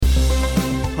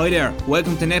Hi there,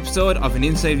 welcome to an episode of an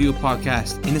Inside View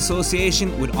podcast in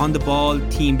association with On The Ball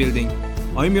Team Building.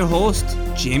 I'm your host,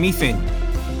 Jamie Finn.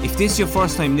 If this is your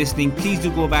first time listening, please do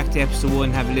go back to episode 1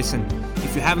 and have a listen.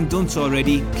 If you haven't done so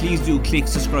already, please do click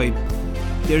subscribe.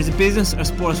 There is a business or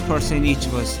sports person in each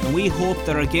of us, and we hope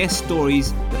that our guest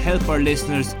stories will help our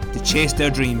listeners to chase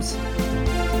their dreams.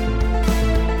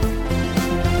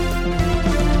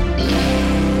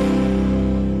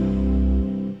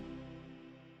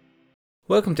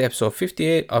 Welcome to episode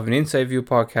 58 of an Inside View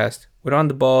podcast with On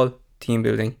The Ball Team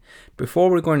Building. Before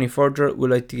we go any further,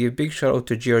 we'd like to give a big shout out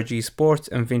to GRG Sports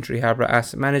and Vintry Harbour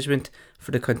Asset Management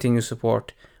for the continued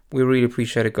support. We really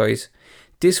appreciate it, guys.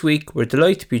 This week, we're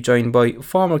delighted to be joined by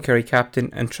former Kerry captain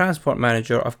and transport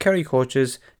manager of Kerry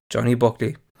coaches, Johnny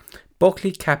Buckley.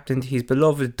 Buckley captained his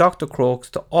beloved Dr. Crokes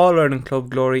to All-Ireland club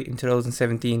glory in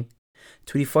 2017,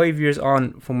 25 years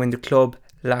on from when the club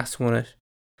last won it.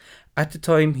 At the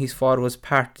time, his father was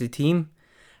part of the team,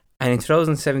 and in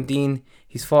 2017,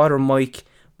 his father Mike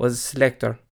was a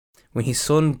selector when his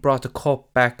son brought the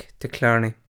cup back to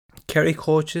Clarny. Kerry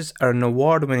Coaches are an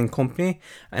award-winning company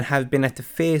and have been at the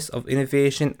face of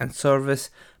innovation and service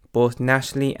both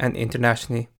nationally and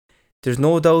internationally. There's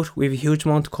no doubt we have a huge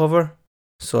amount to cover,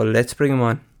 so let's bring him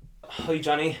on. Hi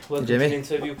Johnny, welcome to the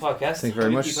Inside View podcast. Thank you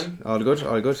very much. All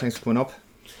good, thanks for coming up.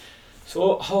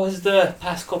 So how has the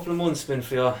past couple of months been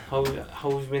for you? How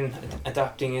have you been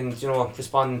adapting and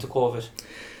responding to COVID?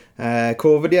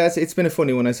 COVID, yeah, it's been a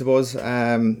funny one, I suppose.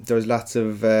 There's lots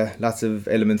of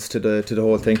elements to the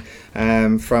whole thing.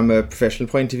 From a professional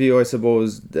point of view, I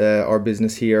suppose our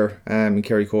business here in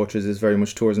Kerry Coaches is very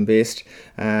much tourism based,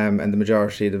 and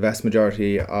the vast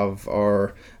majority of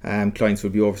our clients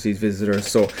would be overseas visitors.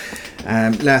 So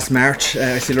last March,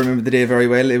 I still remember the day very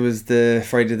well. It was the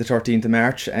Friday the 13th of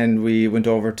March, and we went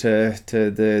over to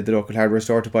the local hardware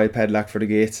store to buy a padlock for the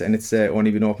gates, and it's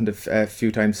only been opened a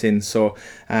few times since. So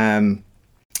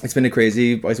it's been a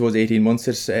crazy, I suppose, 18 months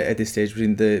at this stage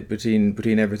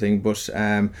between everything. But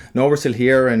no, we're still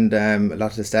here, and a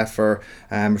lot of the staff are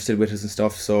still with us and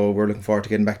stuff. So we're looking forward to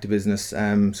getting back to business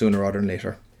sooner rather than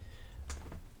later.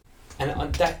 And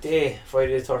on that day,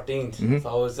 Friday the 13th, it's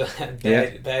always a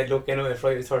bad look anyway,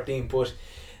 Friday the 13th. But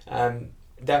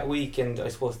that weekend, I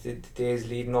suppose the days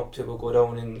leading up to it will go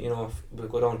down, and we'll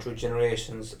go down through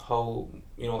generations. How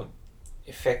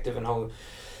effective and how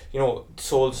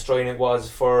soul destroying it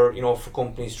was for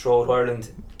companies throughout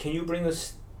Ireland. Can you bring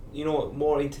us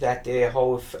more into that day,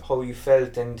 how you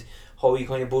felt and how you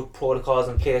kind of put protocols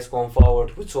in place going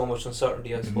forward with so much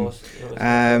uncertainty, I suppose?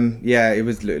 It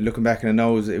was, looking back on it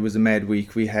now, it was a mad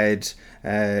week. We had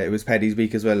it was Paddy's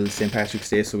week as well, St. Patrick's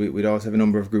Day, so we'd always have a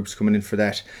number of groups coming in for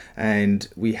that, and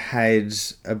we had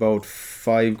about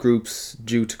 5 groups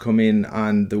due to come in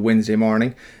on the Wednesday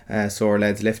morning. So our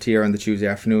lads left here on the Tuesday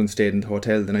afternoon, stayed in the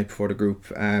hotel the night before the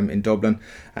group in Dublin,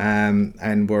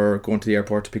 and were going to the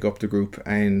airport to pick up the group,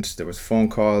 and there was phone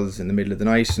calls in the middle of the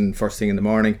night and first thing in the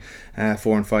morning,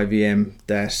 4 and 5 a.m,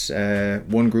 that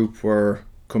one group were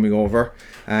coming over.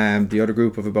 The other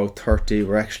group of about 30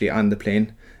 were actually on the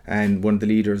plane, and one of the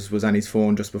leaders was on his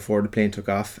phone just before the plane took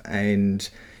off, and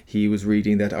he was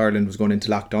reading that Ireland was going into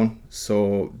lockdown,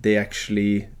 so they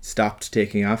actually stopped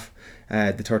taking off.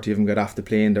 The 30 of them got off the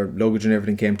plane, their luggage and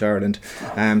everything came to Ireland.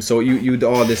 So you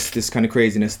all this kind of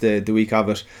craziness the week of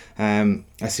it.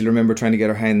 I still remember trying to get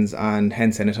our hands on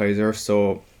hand sanitizer,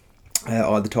 so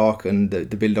all the talk and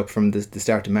the build up from the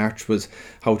start of March was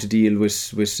how to deal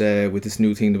with this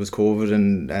new thing that was COVID,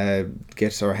 and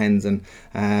get our hands,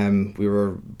 and we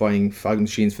were buying fog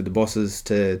machines for the buses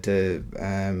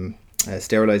to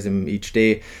sterilise them each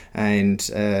day, and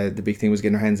the big thing was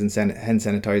getting our hands in hand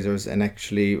sanitizers. And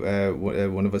actually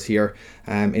one of us here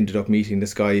ended up meeting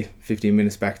this guy 15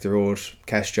 minutes back the road,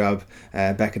 cash job,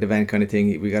 back at the van kind of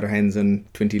thing. We got our hands on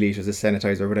 20 litres of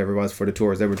sanitizer, whatever it was, for the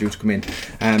tours that were due to come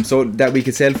in. So that week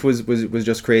itself was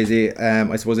just crazy.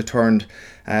 I suppose it turned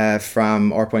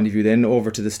from our point of view then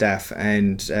over to the staff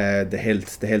and the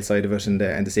health side of it, and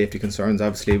the safety concerns.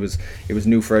 Obviously it was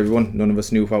new for everyone. None of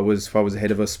us knew what was ahead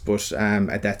of us, but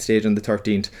at that stage on the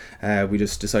 13th we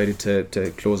just decided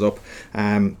to close up.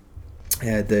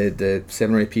 The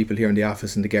 7 or 8 people here in the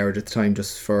office and the garage at the time,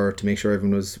 just to make sure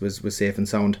everyone was safe and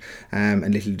sound,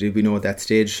 and little did we know at that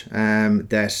stage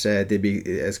that they'd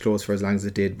be as close for as long as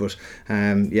it did. But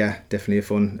definitely a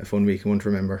fun week and one to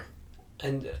remember.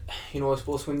 And I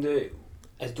suppose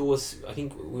I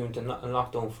think we went in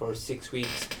lockdown for 6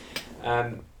 weeks.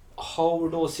 How were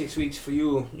those 6 weeks for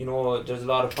you? There's a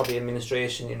lot of probably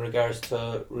administration in regards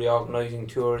to reorganising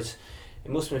tours. it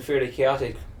must have been fairly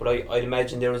chaotic, but I'd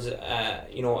imagine there was a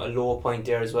low point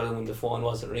there as well when the phone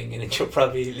wasn't ringing and you're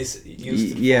probably used to the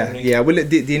phone ringing. Well,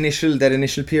 the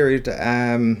initial period,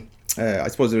 I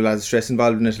suppose there was a lot of stress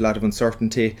involved in it, a lot of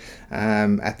uncertainty.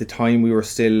 At the time, we were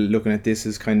still looking at this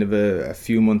as kind of a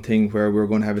few month thing where we were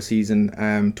going to have a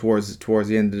season towards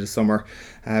the end of the summer.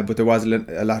 But there was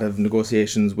a lot of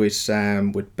negotiations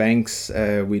with banks.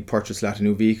 We'd purchased a lot of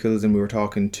new vehicles, and we were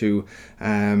talking to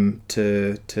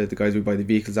the guys who buy the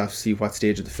vehicles off to see what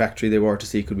stage of the factory they were, to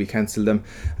see could we cancel them.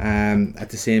 At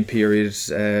the same period,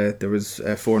 there was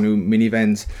 4 new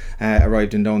minivans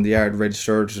arrived in down the yard,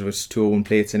 registered with 201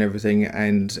 plates and everything,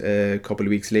 and a couple of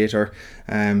weeks later,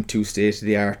 2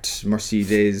 state-of-the-art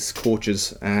Mercedes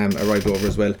coaches arrived over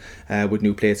as well with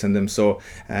new plates on them. So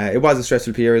it was a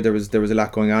stressful period. There was a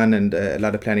lot going on, and a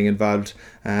lot of planning involved.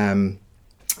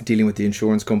 Dealing with the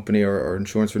insurance company or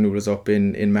insurance renewal was up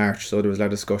in March, so there was a lot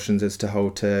of discussions as to how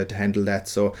to handle that.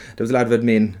 So there was a lot of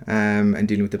admin and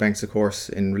dealing with the banks, of course,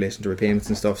 in relation to repayments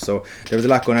and stuff. So there was a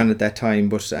lot going on at that time,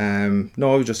 but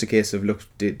no, it was just a case of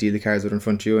deal the cards that are in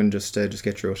front of you and just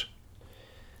get through it.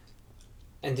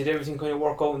 And did everything kind of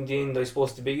work out in the end? I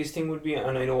suppose the biggest thing would be,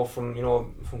 and I know from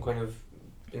kind of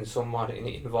being somewhat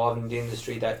involved in the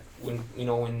industry, that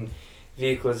when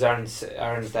vehicles aren't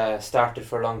started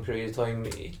for a long period of time,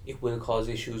 it will cause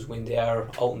issues when they are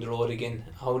out on the road again.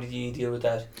 How did you deal with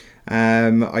that?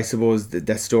 I suppose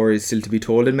that story is still to be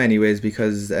told in many ways,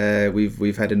 because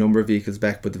we've had a number of vehicles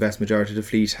back, but the vast majority of the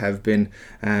fleet have been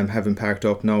parked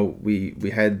up. Now we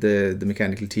had the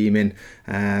mechanical team in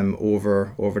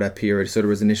over that period. So there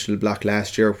was an initial block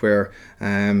last year where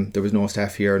there was no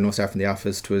staff here, no staff in the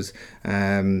office. It was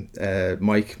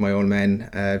Mike, my old man,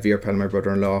 Veer Pal, my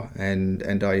brother-in-law,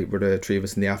 and I were the 3 of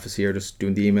us in the office here, just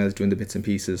doing the emails, doing the bits and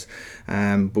pieces.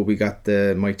 But we got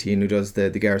Mike Teen, who does the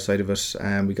gear side of it.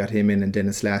 We got him in, and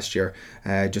Dennis last year,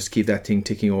 just to keep that thing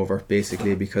ticking over,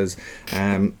 basically, because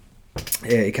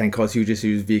it can cause huge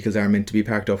issues. Vehicles are meant to be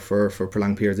parked up for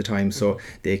prolonged periods of time, so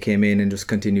they came in and just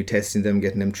continued testing them,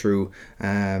 getting them through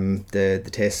the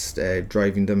test,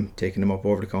 driving them, taking them up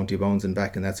over the county bounds and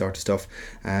back and that sort of stuff,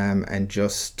 and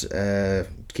just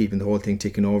keeping the whole thing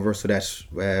ticking over, so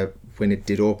that when it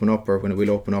did open up, or when it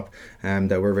will open up,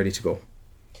 that we're ready to go.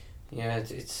 Yeah,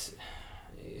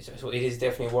 so it is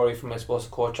definitely a worry from, I suppose, a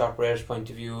coach operator's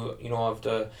point of view, of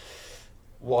the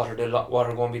what are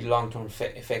going to be the long-term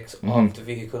effects of the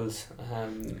vehicles.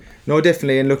 No,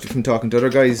 definitely, and look, from talking to other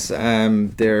guys,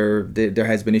 there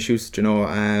has been issues,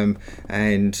 and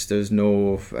there's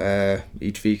no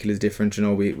each vehicle is different.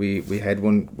 We had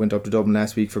one went up to Dublin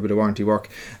last week for a bit of warranty work,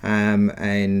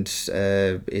 and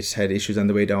it had issues on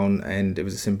the way down, and it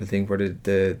was a simple thing where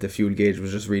the fuel gauge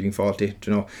was just reading faulty.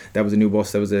 That was a new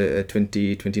bus, that was a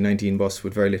 2019 bus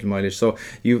with very little mileage. So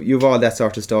you've all that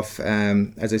sort of stuff.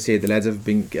 As I say, the lads have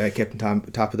been kept on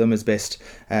top of them as best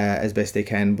they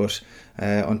can, but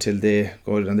until they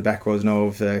go on the back roads now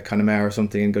of Connemara or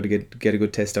something and go to get a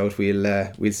good test out,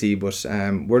 we'll see. But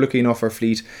we're lucky enough, our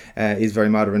fleet is very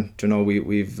modern.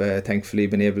 We've thankfully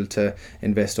been able to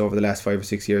invest over the last 5 or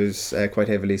 6 years quite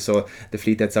heavily, so the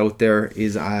fleet that's out there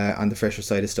is on the fresher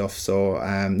side of stuff. So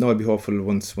no, I'd be hopeful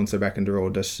once they're back on the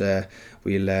road that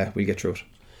we'll get through it.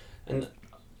 And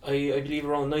I believe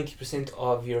around 90%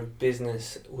 of your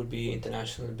business would be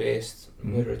international based,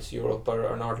 whether it's Europe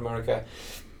or North America.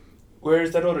 Where is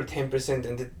that other 10%,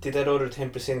 and did that other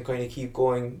 10% kind of keep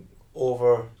going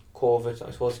over COVID?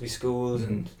 I suppose to be schools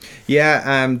and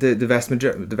the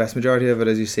vast majority of it,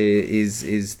 as you say,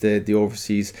 is the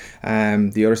overseas.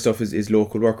 The other stuff is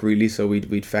local work, really. So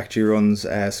we'd factory runs,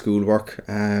 school work,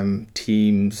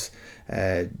 teams,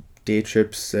 day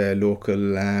trips, local,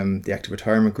 the active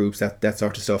retirement groups, that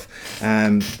sort of stuff.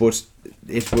 But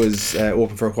it was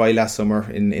open for a while last summer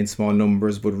in small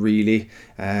numbers, but really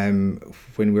when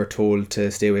we were told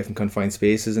to stay away from confined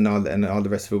spaces and all the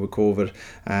rest of it with COVID,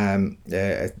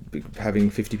 having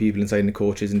 50 people inside in the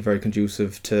coach isn't very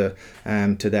conducive to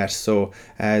that. So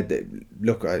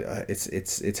look,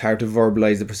 it's hard to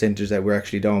verbalise the percentage that we're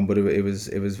actually down, but it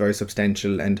was very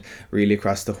substantial, and really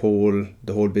across the whole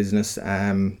business.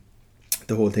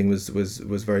 The whole thing was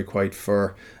very quiet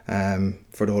for the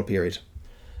whole period.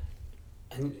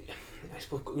 And I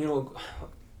suppose,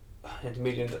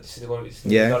 this is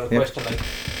a question, like,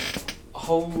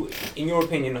 how, in your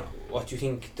opinion, what do you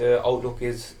think the outlook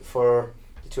is for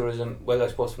the tourism, well, I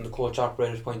suppose from the coach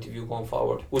operator's point of view going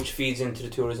forward, which feeds into the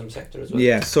tourism sector as well?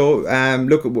 Yeah, so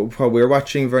look, what we're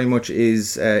watching very much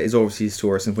is overseas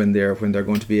tours and when they're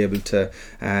going to be able to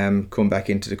come back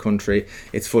into the country.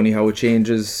 It's funny how it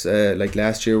changes. Like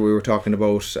last year, we were talking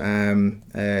about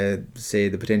say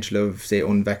the potential of say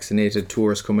unvaccinated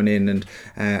tourists coming in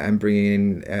and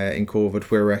bringing in COVID.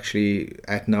 Where we're actually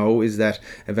at now is that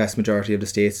a vast majority of the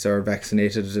states are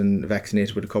vaccinated and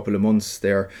vaccinated with a couple of months.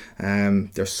 They're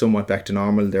somewhat back to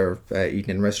normal. They're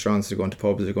eating in restaurants. They're going to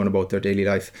pubs. They're going about their daily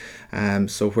life.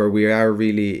 So where we are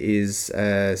really is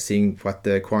seeing what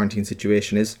the quarantine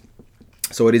situation is.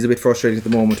 So it is a bit frustrating at the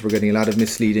moment. We're getting a lot of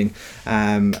misleading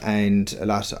and a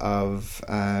lot of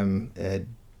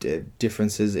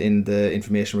differences in the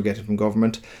information we're getting from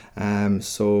government.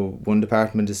 So one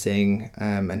department is saying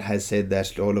and has said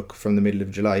that, oh look, from the middle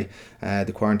of July,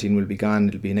 the quarantine will be gone.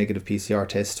 It'll be a negative PCR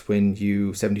test when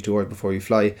 72 hours before you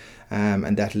fly,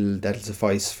 and that'll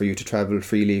suffice for you to travel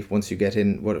freely once you get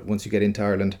into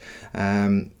Ireland.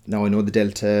 Now I know the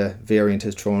Delta variant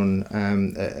has thrown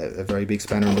a very big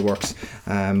spanner in the works,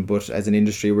 but as an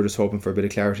industry we're just hoping for a bit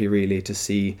of clarity really to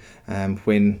see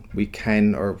when we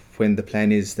can, or when the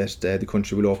plan is that the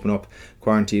country will open up,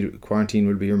 quarantine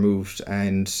will be removed,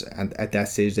 and at that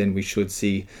stage then we should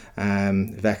see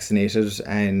vaccinated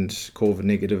and COVID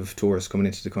negative tourists coming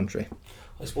into the country.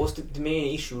 I suppose the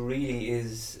main issue really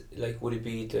is, like, would it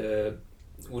be the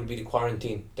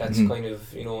quarantine that's kind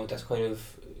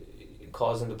of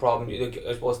causing the problem. Like,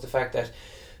 I suppose the fact that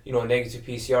negative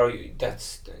PCR,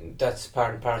 that's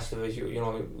part and parcel of it.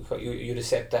 You'd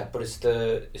accept that, but it's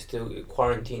the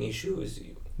quarantine issue is.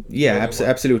 Yeah,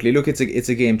 absolutely. Look, it's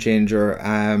a game changer.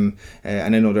 And I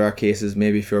know there are cases,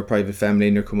 maybe if you're a private family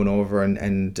and you're coming over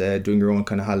and doing your own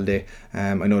kind of holiday.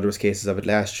 I know there was cases of it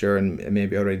last year and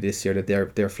maybe already this year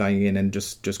that they're flying in and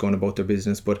just going about their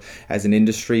business. But as an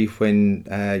industry, when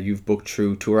you've booked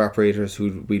through tour operators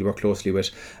who we work closely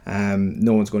with,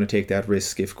 no one's going to take that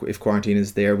risk. If quarantine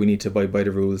is there, we need to abide by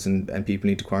the rules, and people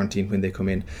need to quarantine when they come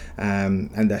in.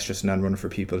 And that's just a non-runner for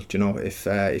people.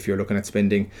 If you're looking at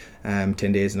spending 10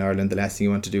 days in Ireland, the last thing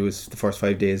you want to do is the first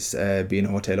 5 days be in a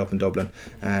hotel up in Dublin,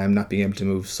 not being able to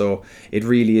move. So it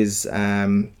really is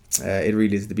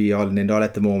the be all and end all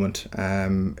at the moment.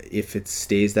 If it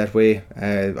stays that way,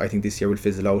 I think this year will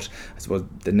fizzle out. I suppose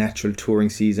the natural touring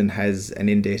season has an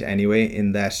end date anyway,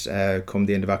 in that come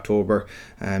the end of October,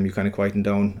 you kind of quieten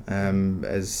down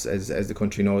as the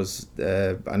country knows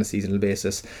on a seasonal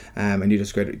basis, and you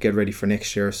just get ready for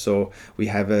next year. So we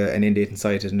have an end date in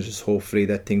sight, and just hopefully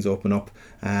that things open up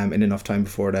in enough time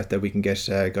before that we can get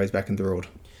guys back on the road.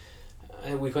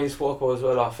 And we kind of spoke about as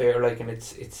well off air, like, and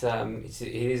it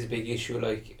is a big issue.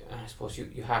 Like, I suppose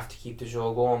you have to keep the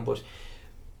show going, but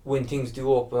when things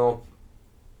do open up,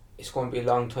 it's going to be a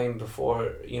long time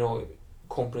before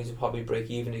companies will probably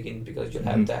break even again, because you'll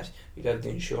have you'll have the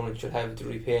insurance, you'll have the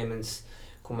repayments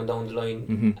coming down the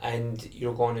line, and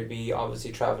you're going to be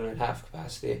obviously travelling at half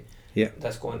capacity. Yeah,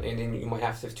 that's going, and then you might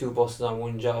have to have two buses on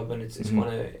one job, and it's going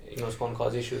to it's going to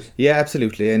cause issues. Yeah,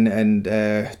 absolutely, and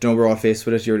we're all faced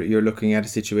with it. You're looking at a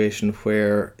situation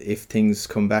where if things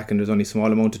come back and there's only a small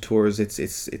amount of tours,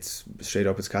 it's straight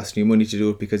up, it's costing you money to do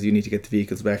it, because you need to get the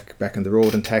vehicles back on the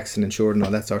road and taxed and insured and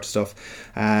all that sort of stuff.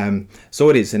 So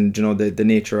it is, and the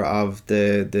nature of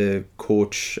the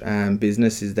coach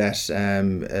business is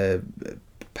that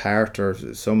part or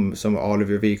some all of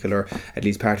your vehicle, or at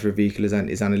least part of your vehicle, is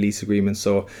on a lease agreement.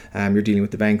 So you're dealing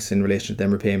with the banks in relation to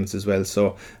them repayments as well.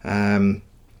 So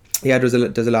there's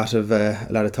a lot of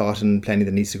thought and planning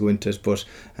that needs to go into it. But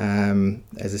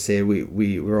as I say,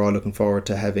 we're all looking forward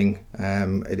to having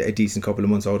a decent couple of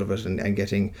months out of it and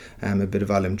getting a bit of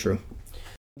volume through.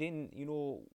 Then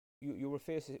you were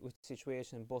faced with the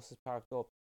situation, buses parked up.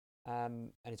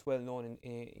 And it's well known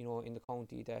in the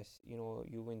county that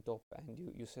you went up and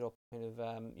you set up kind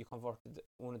of you converted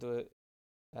one of the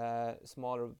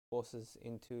smaller buses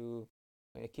into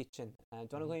a kitchen. Do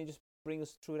you want to just bring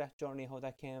us through that journey, how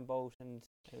that came about? And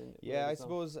yeah, I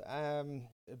suppose a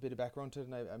bit of background to it,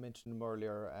 and I mentioned him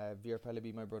earlier. Veer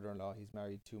Pallaby, my brother-in-law, he's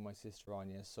married to my sister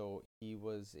Anya, so he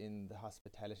was in the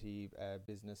hospitality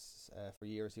business for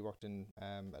years. He worked in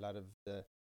a lot of the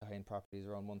high-end properties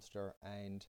around Munster,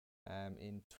 and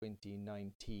in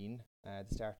 2019, the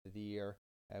start of the year,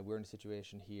 we're in a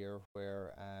situation here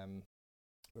where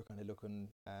we're kind of looking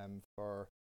for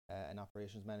an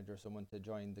operations manager, someone to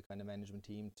join the kind of management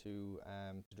team to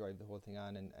drive the whole thing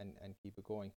on and keep it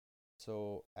going.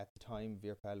 So at the time,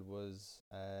 Veerpal was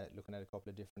looking at a couple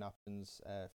of different options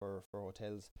for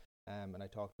hotels, and I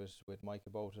talked with Mike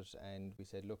about it, and we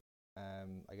said, look,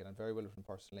 I get on very well with him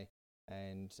personally.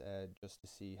 and just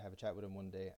to have a chat with him one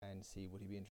day and see would he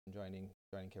be interested in joining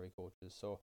Kerry Coaches.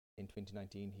 So in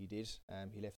 2019 he did.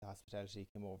 He left the hospitality,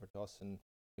 came over to us, and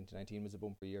 2019 was a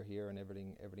bumper year here, and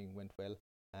everything went well.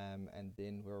 And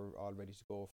then we're all ready to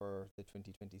go for the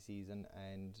 2020 season,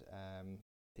 and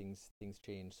things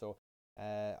changed. So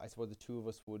I suppose the two of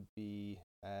us would be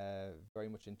very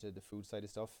much into the food side of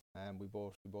stuff. We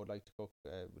both like to cook.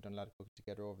 We've done a lot of cooking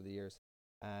together over the years,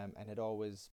 and had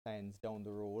always plans down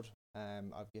the road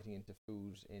of getting into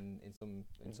food in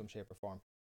some shape or form.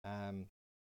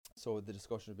 So the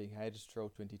discussion was being had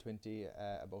throughout 2020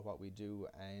 about what we do,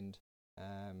 and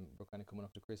we're kind of coming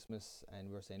up to Christmas, and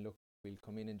we're saying, look, we'll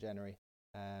come in January,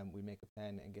 we'll make a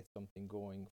plan and get something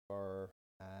going for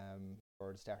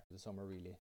the start of the summer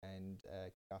really, and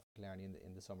kick off Killarney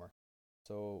in the summer.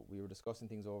 So we were discussing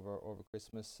things over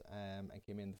Christmas, and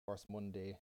came in the first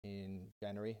Monday in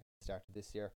January, start of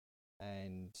this year,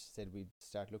 and said we'd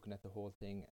start looking at the whole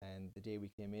thing. And the day we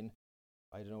came in,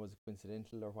 I don't know, was it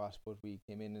coincidental or what, but we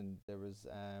came in and there was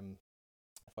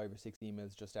 5 or 6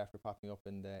 emails just after popping up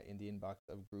in the inbox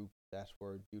of groups that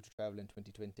were due to travel in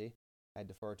 2020, had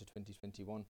deferred to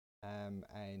 2021,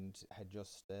 and had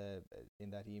just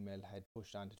in that email had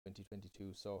pushed on to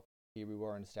 2022. So here we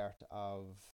were in the start of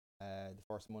the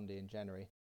first Monday in January,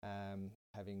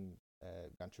 having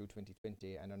gone through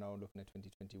 2020, and are now looking at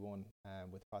 2021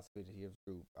 with the possibility of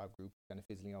group kind of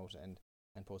fizzling out and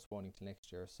postponing till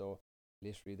next year. So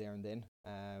literally there and then,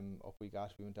 up we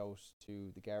went out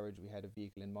to the garage. We had a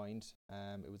vehicle in mind.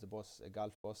 It was a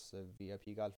golf bus, a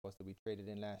VIP golf bus that we traded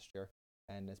in last year,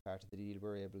 and as part of the deal we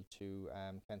were able to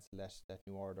cancel that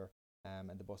new order, and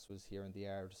the bus was here in the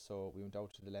yard. So we went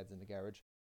out to the lads in the garage,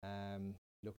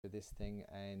 looked at this thing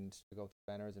and took out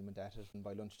the banners and went at it, and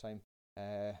by lunchtime,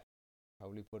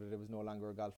 probably put it was no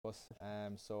longer a golf bus.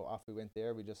 So off we went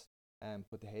there. We just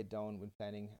put the head down when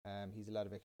planning. He's a lot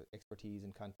of expertise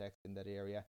and contacts in that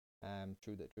area,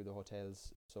 through the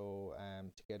hotels. So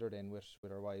together then with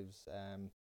our wives,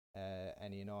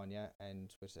 Annie and Anya,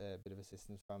 and with a bit of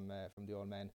assistance from the old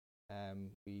man,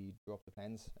 we drew up the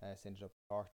plans, sent it up to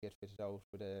Cork to get fitted out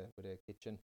with a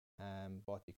kitchen,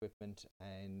 bought the equipment,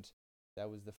 and that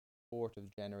was the 4th of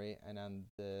January, and on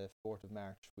the 4th of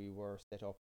March we were set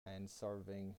up and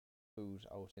serving food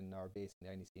out in our base in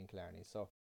the INEC in Killarney. So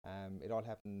it all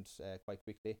happened quite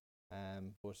quickly,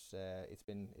 but it's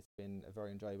been a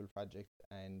very enjoyable project,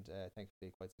 and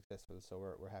thankfully quite successful. So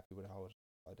we're happy with how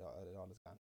it all has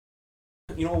gone.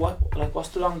 You know what? Like, what's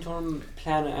the long-term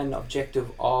plan and objective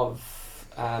of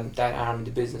that arm of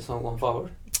the business going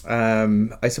forward?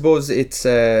 I suppose it's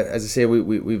as I say,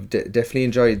 we've definitely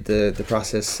enjoyed the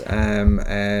process.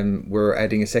 We're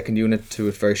adding a second unit to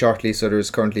it very shortly. So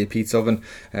there's currently a pizza oven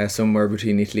somewhere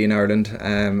between Italy and Ireland,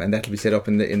 and that'll be set up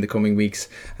in the coming weeks.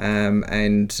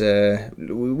 And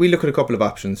we look at a couple of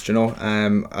options.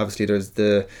 Obviously there's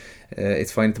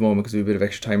it's fine at the moment because we have a bit of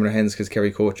extra time on our hands because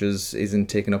Kerry Coaches isn't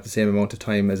taking up the same amount of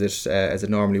time as it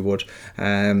normally would.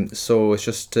 So it's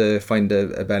just to find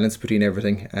a balance between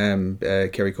everything.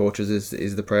 Kerry Coaches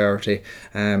is the priority,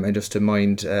 and just to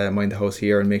mind the house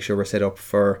here and make sure we're set up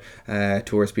for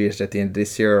tours, be it at the end of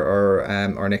this year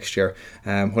or next year.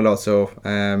 While also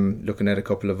looking at a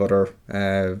couple of other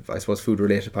I suppose food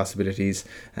related possibilities.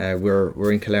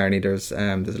 We're in Killarney. There's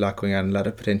a lot going on, a lot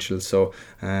of potential. So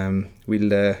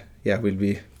we'll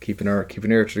be keeping our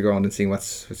ear to the ground and seeing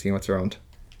what's around.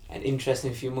 An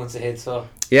interesting few months ahead. So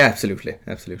yeah, absolutely.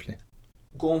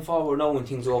 Going forward now, when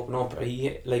things open up, are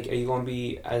you going to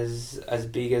be as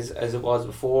big as it was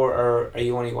before, or are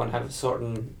you only going to have a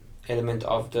certain element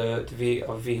of the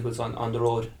vehicles on the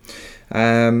road?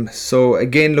 So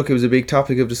again, look, it was a big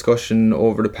topic of discussion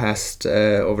over the past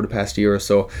year or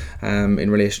so, in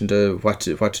relation to what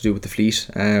to do with the fleet.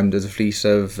 There's a fleet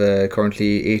of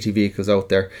currently 80 vehicles out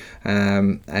there,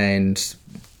 and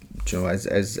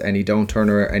as any downturn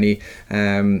or any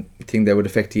thing that would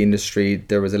affect the industry,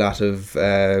 there was a lot of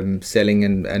selling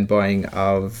and buying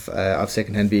of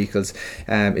second-hand vehicles.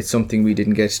 It's something we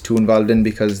didn't get too involved in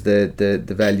because the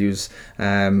values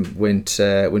went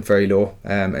very low,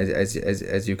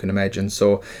 as you can imagine.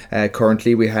 So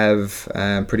currently we have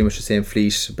pretty much the same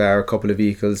fleet, bar a couple of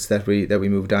vehicles that we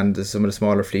moved on to some of the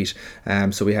smaller fleet.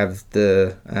 So we have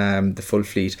the full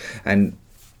fleet, and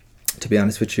to be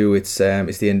honest with you, it's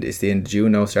the end of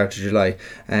June now, start of July,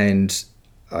 and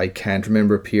I can't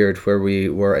remember a period where we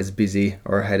were as busy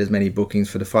or had as many bookings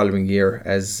for the following year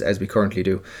as we currently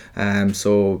do.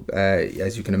 So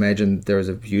as you can imagine, there's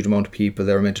a huge amount of people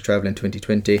that were meant to travel in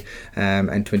 2020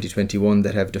 and 2021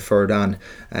 that have deferred on.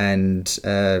 And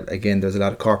again, there's a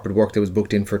lot of corporate work that was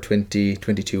booked in for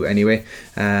 2022 anyway,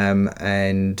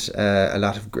 and a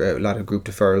lot of group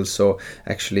deferrals. So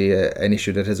actually, an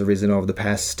issue that has arisen over the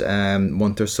past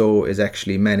month or so is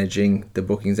actually managing the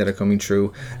bookings that are coming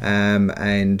through.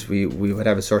 And we would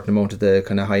have a certain amount of the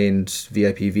kind of high-end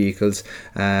VIP vehicles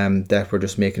that we're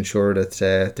just making sure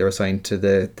that they're assigned to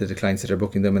the clients that are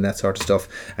booking them and that sort of stuff.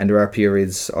 And there are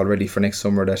periods already for next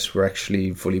summer that we're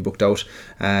actually fully booked out.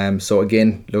 So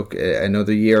again, look,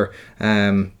 another year,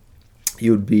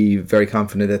 you'd be very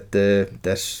confident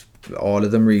that all of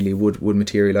them really would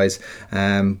materialise,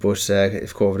 but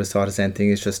if COVID has taught us anything,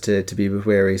 it's just to be a bit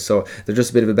wary. So there's just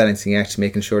a bit of a balancing act,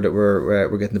 making sure that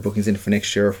we're getting the bookings in for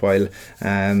next year while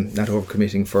not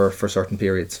overcommitting for certain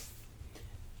periods.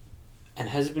 And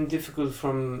has it been difficult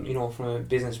from a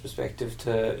business perspective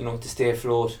to stay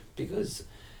afloat, because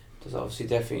there's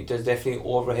definitely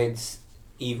overheads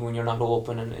even when you're not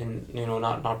open and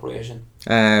not in operation?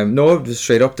 No, just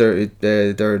straight up there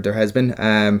has been.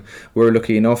 We're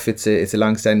lucky enough. It's a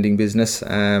long-standing business.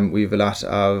 We have a lot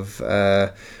of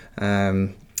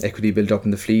equity built up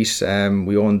in the fleet.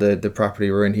 We own the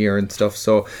property we're in here and stuff.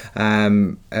 So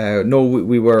no,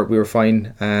 we were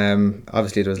fine.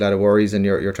 Obviously there was a lot of worries, and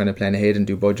you're trying to plan ahead and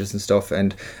do budgets and stuff.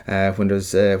 And when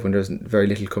there's very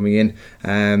little coming in,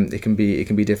 it can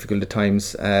be difficult at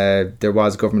times. There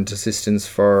was government assistance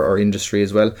for our industry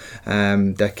as well,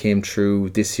 that came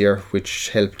through this year, which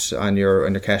helped on your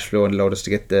cash flow and allowed us to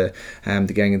get the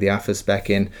gang in the office back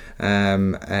in.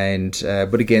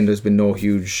 But again, there's been no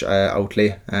huge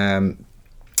outlay.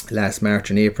 Last March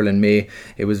and April and May,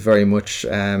 it was very much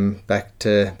back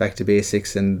to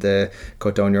basics, and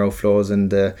cut down your outflows and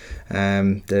the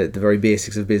very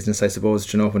basics of business, I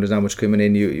suppose. When there's not much coming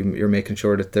in, you're making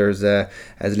sure that there's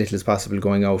as little as possible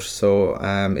going out. So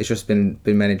it's just been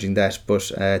managing that. But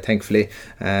thankfully,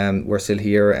 we're still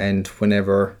here, and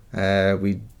whenever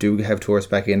we do have tours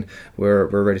back in, we're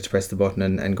ready to press the button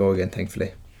and go again,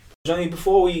 thankfully. Johnny,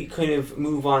 before we kind of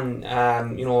move on,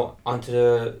 onto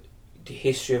the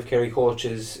history of Kerry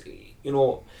Coaches,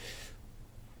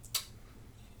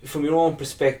 from your own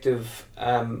perspective,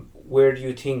 where do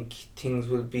you think things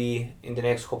will be in the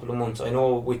next couple of months? I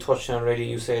know we touched on already.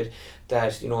 You said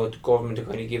that the government are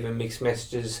kind of giving mixed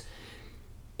messages.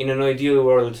 In an ideal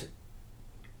world,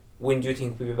 when do you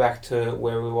think we'll be back to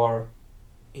where we were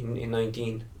in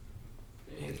 19?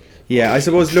 Yeah, I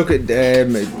suppose. Look,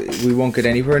 we won't get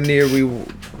anywhere near.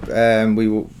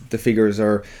 The figures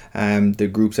are the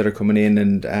groups that are coming in,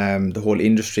 and the whole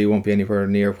industry won't be anywhere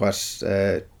near what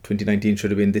 2019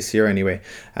 should have been this year anyway.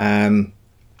 Again,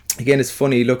 it's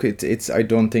funny. Look, it's I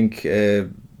don't think the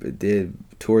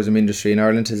tourism industry in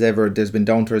Ireland there's been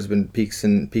downturns, been peaks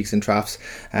and troughs,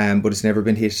 but it's never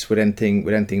been hit with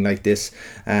anything like this.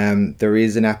 There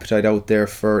is an appetite out there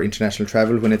for international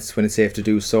travel when it's safe to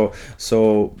do so.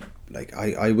 So like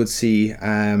I would see,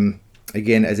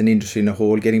 again, as an industry in a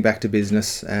whole, getting back to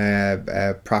business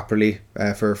properly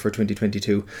for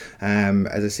 2022.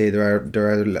 As I say, there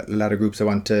are a lot of groups that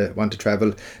want to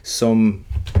travel. Some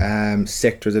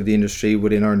sectors of the industry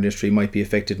within our industry might be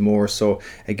affected more. So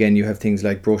again, you have things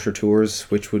like brochure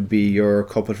tours, which would be your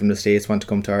couple from the States want to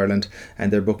come to Ireland,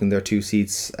 and they're booking their 2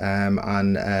 seats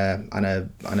on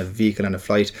a vehicle, on a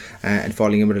flight, and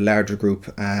falling in with a larger group.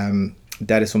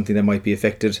 That is something that might be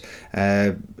affected,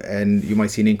 and you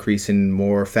might see an increase in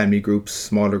more family groups,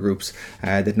 smaller groups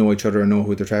that know each other and know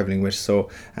who they're travelling with. So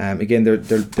again,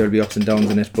 there'll be ups and downs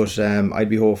in it, but I'd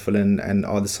be hopeful, and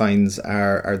all the signs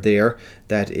are there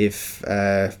that if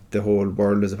the whole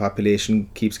world as a population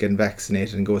keeps getting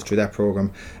vaccinated and goes through that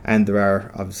programme, and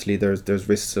there's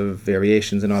risks of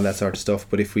variations and all that sort of stuff,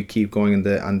 but if we keep going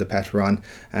on the path we're on,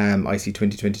 I see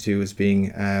 2022 as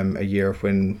being a year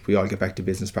when we all get back to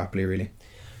business properly, really.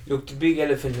 Look, the big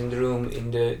elephant in the room in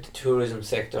the tourism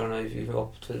sector, and I've even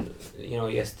up to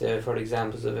yesterday for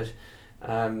examples of it,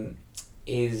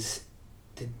 is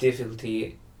the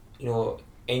difficulty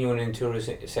anyone in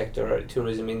tourism sector or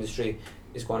tourism industry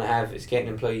is going to have is getting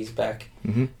employees back.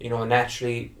 Mm-hmm.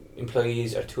 Naturally,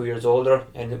 employees are 2 years older,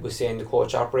 and it was saying the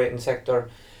coach operating sector,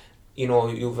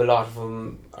 you've a lot of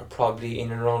them are probably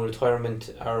in and around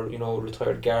retirement, or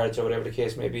retired guards or whatever the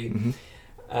case may be.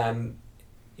 Mm-hmm.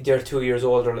 They're 2 years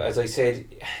older, as I said.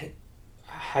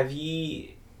 Have you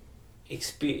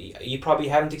you probably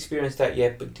haven't experienced that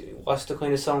yet, but what's the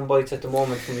kind of sound bites at the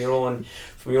moment from your own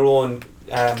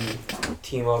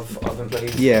team of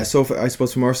employees? Yeah, so I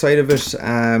suppose from our side of it,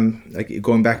 like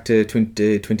going back to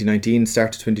 2019,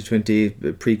 start to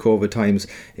 2020, pre-COVID times,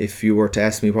 if you were to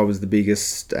ask me what was the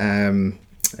biggest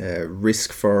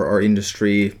risk for our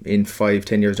industry in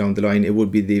 5-10 years down the line, it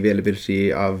would be the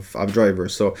availability of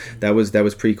drivers. So that was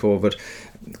pre-COVID.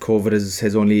 COVID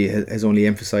has only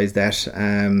emphasised that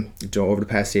over the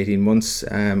past 18 months.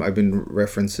 I've been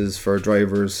references for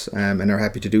drivers and are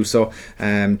happy to do so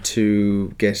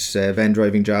to get van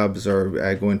driving jobs or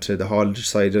go into the haulage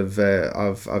side of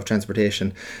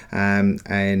transportation.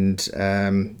 It's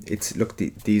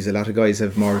these a lot of guys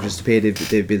have mortgages to pay,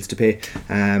 they've bills to pay,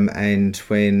 and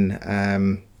when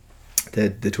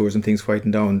the tourism things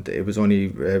quieting down, it was only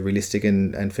realistic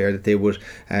and fair that they would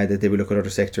look at other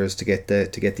sectors to get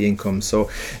the income. So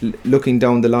looking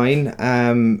down the line,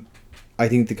 I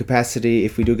think the capacity,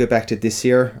 if we do get back to this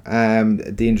year,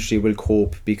 the industry will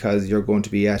cope, because you're going to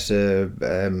be at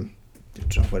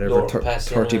whatever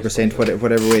 30%,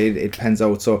 whatever way it pans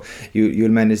out. So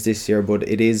you'll manage this year, but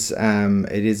it is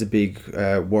a big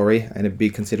worry and a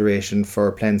big consideration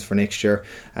for plans for next year.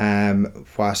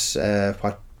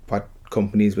 What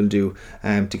companies will do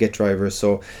to get drivers.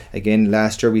 So again,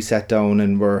 last year we sat down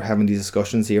and were having these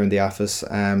discussions here in the office.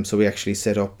 So we actually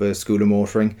set up a school of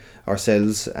motoring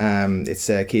ourselves. It's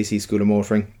a KC School of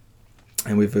Motoring,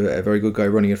 and we've a very good guy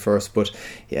running it for us. But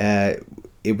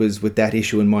it was with that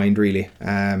issue in mind, really,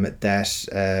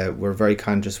 that we're very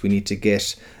conscious we need to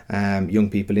get young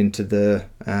people into the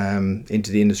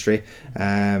industry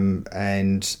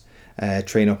and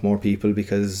train up more people,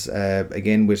 because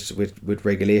again with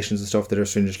regulations and stuff that are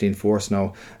stringently enforced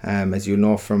now, as you'll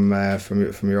know from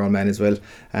your own man as well,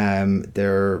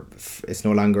 it's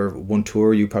no longer one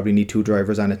tour. You probably need 2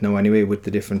 drivers on it now anyway, with the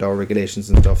different hour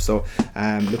regulations and stuff. So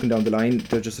looking down the line,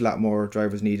 there's just a lot more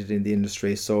drivers needed in the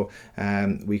industry. So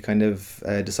we kind of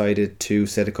decided to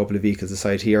set a couple of vehicles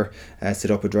aside here, set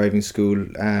up a driving school.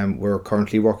 We're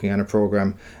currently working on a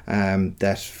program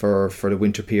that for the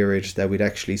winter period, that we'd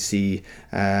actually see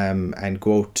and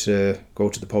go to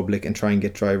the public and try and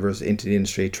get drivers into the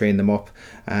industry, train them up,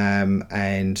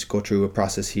 and go through a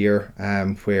process here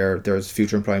where there's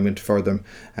future employment for them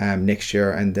next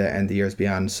year and the years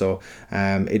beyond. So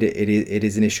it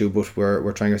is an issue, but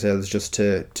we're trying ourselves just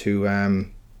to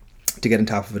get on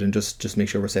top of it and just make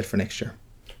sure we're set for next year.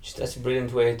 That's a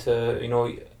brilliant way to,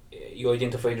 you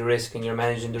identify the risk and you're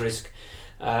managing the risk.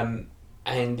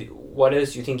 And what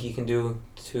else do you think you can do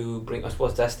to bring? I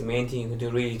suppose that's the main thing you can do,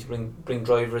 really, to bring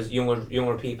drivers,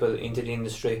 younger people into the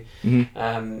industry.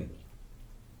 Mm-hmm.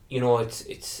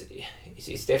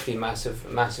 It's definitely a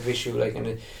massive issue. Like,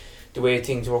 and the way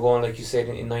things were going, like you said,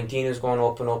 in 19 is going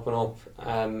up and up and up.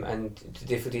 And the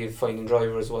difficulty of finding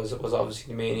drivers was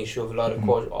obviously the main issue of a lot of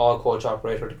all coach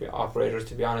operators,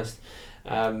 to be honest.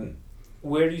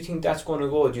 Where do you think that's going to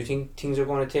go? Do you think things are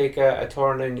going to take a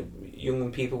turn and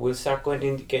young people will start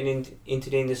getting into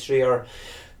the industry, or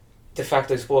the fact,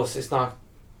 I suppose, it's not,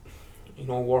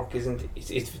 work isn't, it's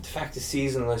the fact it's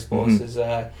seasonal, I suppose, is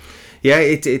yeah,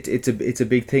 it's a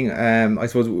big thing. I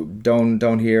suppose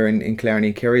down here in Killarney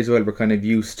and Kerry as well, we're kind of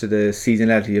used to the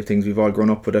seasonality of things. We've all grown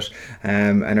up with it,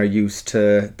 and are used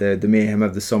to the mayhem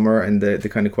of the summer and the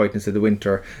kind of quietness of the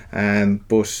winter.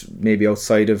 But maybe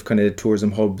outside of kind of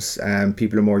tourism hubs,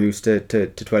 people are more used to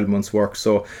 12 months work.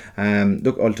 So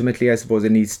look, ultimately, I suppose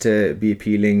it needs to be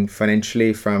appealing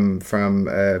financially from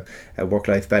a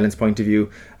work-life balance point of view.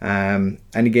 And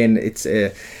again, it's a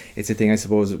thing, I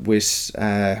suppose, with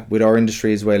our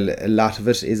industry as well. A lot of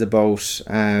it is about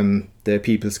the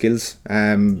people skills.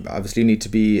 Obviously you need to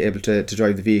be able to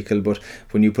drive the vehicle, but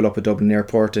when you pull up at Dublin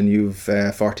Airport and you've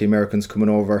 40 Americans coming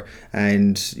over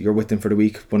and you're with them for the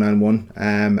week one-on-one,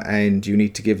 and you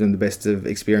need to give them the best of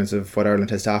experience of what Ireland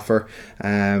has to offer,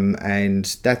 and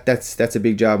that's a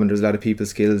big job, and there's a lot of people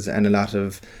skills and a lot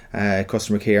of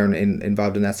customer care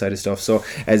involved in that side of stuff. So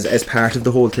as part of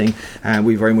the whole thing,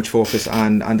 we very much focus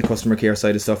on the customer care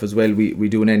side of stuff as well. We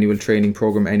do an annual training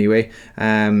program anyway,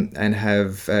 and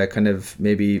have kind of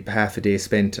maybe half a day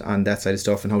spent on that side of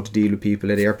stuff and how to deal with people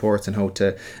at airports and how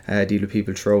to deal with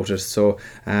people throughout it. So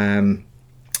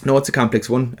no, it's a complex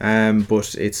one,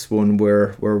 but it's one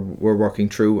we're working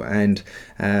through, and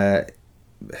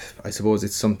I suppose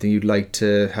it's something you'd like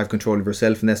to have control of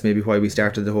yourself, and that's maybe why we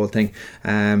started the whole thing.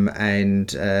 And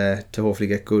to hopefully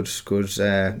get good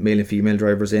male and female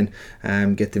drivers in,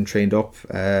 get them trained up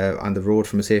on the road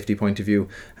from a safety point of view,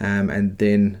 and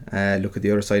then look at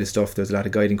the other side of stuff. There's a lot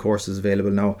of guiding courses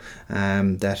available now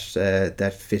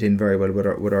that fit in very well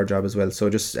with our job as well. So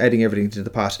just adding everything to the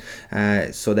pot,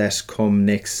 so that come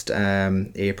next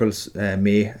April,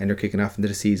 May, and they're kicking off into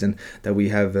the season, that we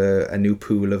have a new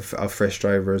pool of fresh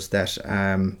drivers that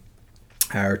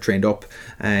are trained up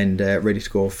and ready to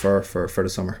go for the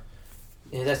summer.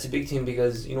 Yeah, that's a big thing,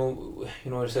 because you know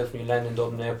yourself, when you land in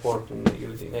Dublin Airport, and as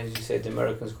you said, the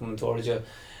Americans coming towards you,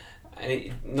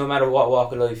 and no matter what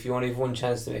walk of life, you only have one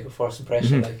chance to make a first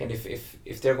impression. Like, and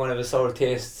if they're going to have a sour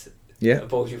taste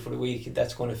about you for the week,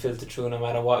 that's going to filter through. No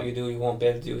matter what you do, you won't be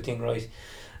able to do a thing right.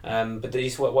 But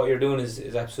what you're doing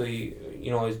is absolutely,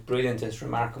 is brilliant. It's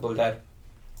remarkable that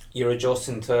you're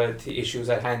adjusting to issues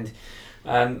at hand.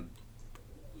 Prior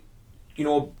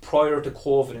to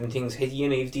COVID and things, had you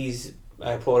any of these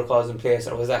protocols in place,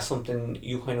 or was that something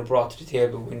you kind of brought to the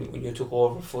table when you took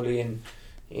over fully in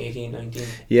 18, 19?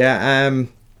 Yeah,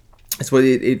 I suppose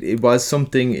it was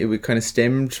something. It kind of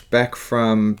stemmed back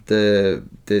from the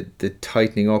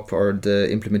tightening up or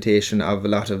the implementation of a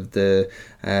lot of the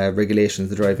regulations,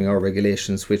 the driving hour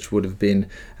regulations, which would have been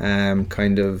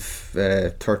kind of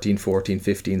 13, 14,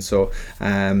 15. So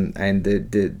and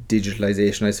the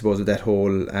digitalization, I suppose, of that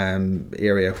whole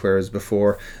area. Whereas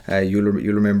before, you'll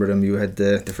remember them. You had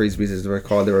the frisbees, as they were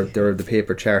called. They were the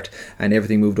paper chart, and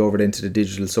everything moved over into the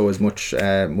digital. So it was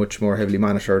much more heavily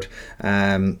monitored.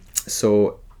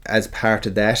 So as part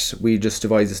of that, we just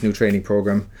devised this new training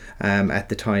program at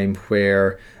the time,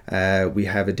 where we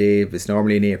have a day. It's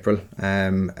normally in April.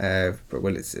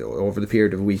 It's over the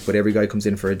period of a week, but every guy comes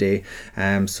in for a day.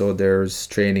 So there's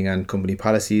training on company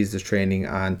policies. There's training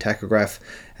on tachograph.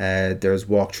 There's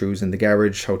walkthroughs in the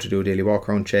garage, how to do a daily walk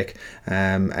around check,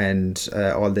 and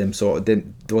all them. So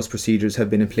those procedures have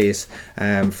been in place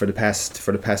for the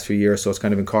past few years. So it's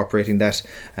kind of incorporating that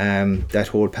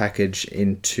whole package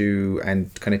into,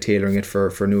 and kind of tailoring it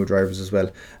for newer drivers as well,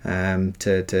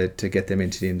 to get them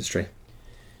into the industry.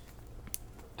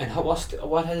 And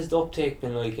what has the uptake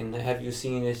been like, and have you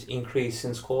seen it increase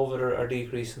since COVID or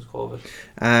decrease since COVID?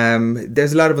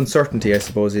 There's a lot of uncertainty, I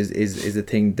suppose, is the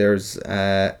thing. There's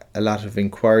a lot of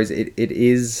inquiries. It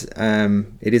is a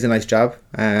nice job,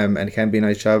 and it can be a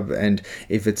nice job, and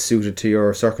if it's suited to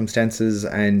your circumstances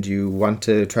and you want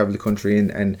to travel the country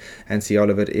and see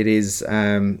all of it, it is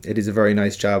a very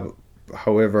nice job.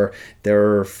 However,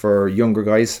 for younger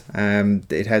guys,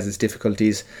 it has its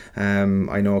difficulties. I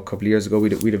know a couple of years ago we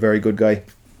had a very good guy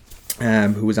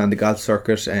who was on the golf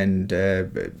circuit and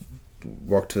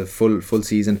worked a full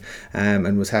season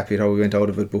and was happy at how we went out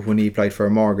of it. But when he applied for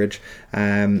a mortgage, they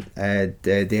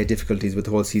had difficulties with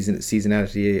the whole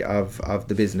seasonality of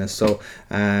the business. So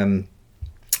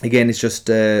again, it's just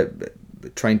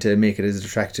trying to make it as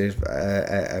attractive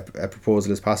a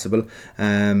proposal as possible.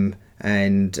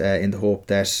 And in the hope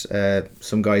that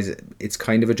some guys, it's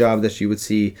kind of a job that you would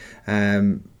see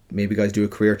maybe guys do a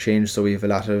career change. So we have a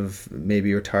lot of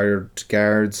maybe retired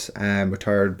guards,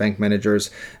 retired bank managers,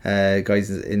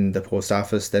 guys in the post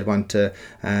office that want to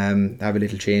have a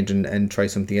little change and try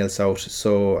something else out.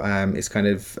 So it's kind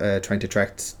of trying to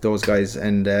attract those guys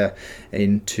and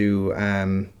into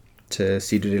to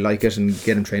see do they like it and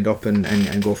get them trained up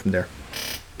and go from there.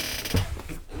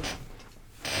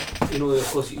 Of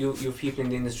course, you've people in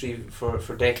the industry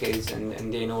for decades,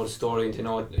 and they know the story, and they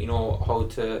know how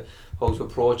to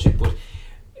approach it. But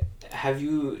have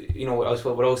you, I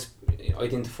suppose, without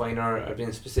identifying or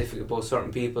being specific about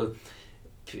certain people,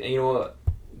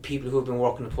 people who've been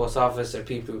working in the post office or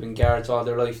people who've been guards all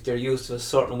their life, they're used to a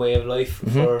certain way of life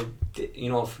for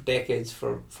decades,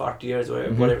 for 40 years or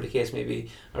whatever the case may be,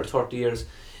 or 30 years.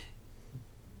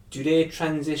 Do they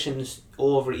transition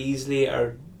over easily,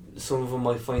 or some of them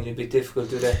might find it a bit difficult,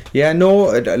 do they? Yeah, no,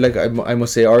 like I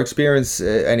must say, our experience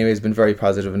anyway has been very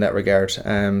positive in that regard.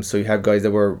 So you have guys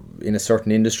that were in a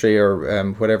certain industry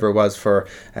or whatever it was for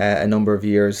a number of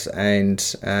years, and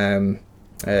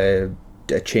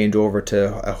change over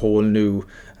to a whole new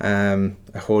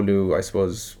I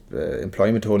suppose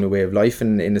employment, a whole new way of life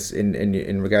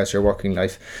in regards to your working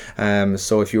life.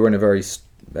 So if you were in a very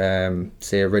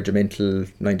say a regimental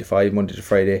 9 to 5 Monday to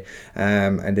Friday,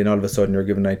 and then all of a sudden you're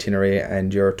given an itinerary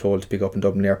and you're told to pick up in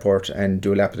Dublin Airport and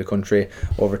do a lap of the country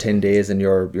over 10 days, and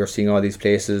you're seeing all these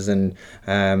places, and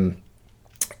a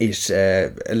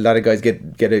lot of guys get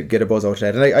a buzz out of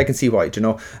that, and I can see why,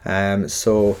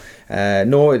 so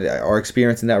no, our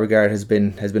experience in that regard has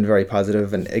been very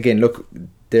positive. And again, look,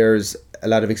 there's a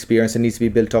lot of experience that needs to be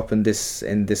built up in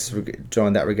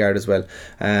that regard as well.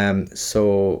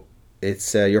 So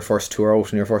it's your first tour out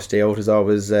and your first day out is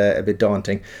always a bit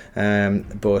daunting,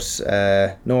 but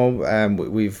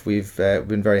we've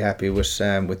been very happy with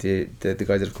the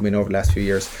guys that have come in over the last few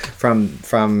years from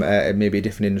maybe a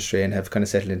different industry and have kind of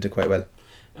settled into quite well.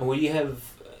 And will you have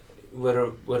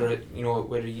whether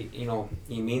you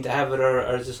mean to have it,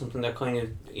 or is it something that kind of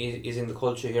is in the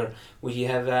culture here? Will you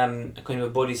have a kind of a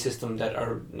buddy system that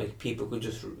are like people could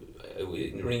just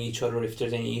ring each other if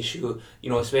there's any issue,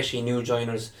 especially new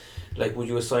joiners? Like, would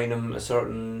you assign them a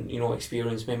certain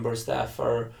experienced member of staff?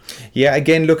 Or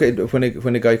again, look,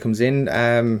 when a guy comes in,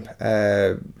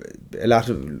 a lot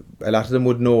of them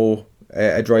would know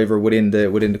a driver within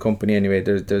the company anyway.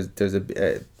 There's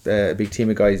a big team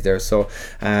of guys there, so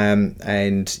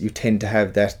and you tend to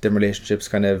have them relationships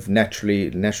kind of naturally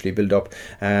build up.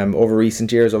 Over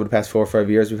recent years, over the past 4 or 5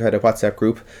 years, we've had a WhatsApp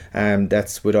group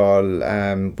that's with all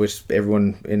with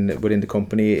everyone within the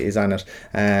company is on it,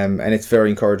 and it's very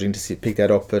encouraging to pick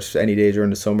that up at any day during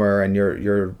the summer, and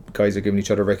your guys are giving each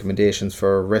other recommendations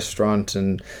for restaurant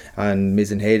and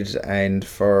Mizen Head and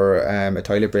for a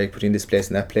toilet break between this place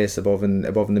and that place above in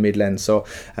the Midlands. So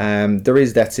there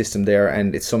is that system there,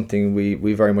 and it's something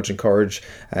we very much encourage.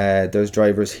 There's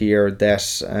drivers here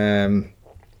that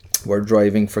were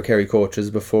driving for Kerry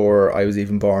coaches before I was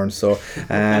even born, so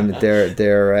we're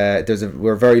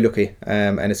very lucky,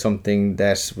 and it's something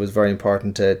that was very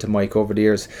important to Mike over the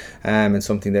years, and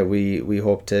something that we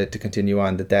hope to continue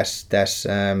on.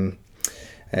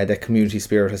 That community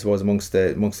spirit, I suppose, amongst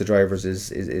the drivers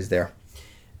is there.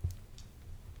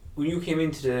 When you came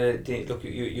into the look,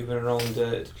 you've been around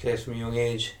the place from a young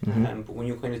age, but when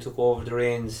you kind of took over the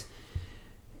reins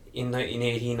in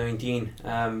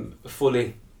 18-19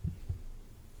 fully,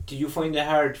 did you find it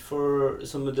hard for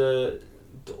some of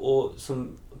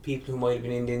some people who might have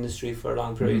been in the industry for a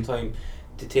long period of time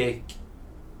to take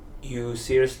you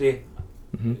seriously?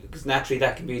 Because naturally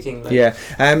that can be a thing.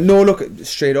 No, look,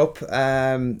 straight up,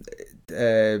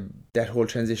 that whole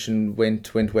transition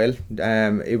went well.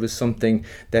 It was something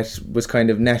that was kind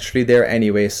of naturally there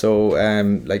anyway. So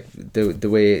like the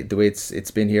way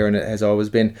it's been here, and it has always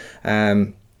been,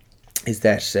 is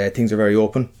that things are very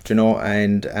open,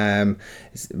 and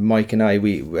Mike and I,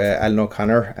 Alan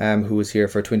O'Connor, who was here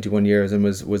for 21 years and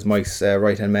was Mike's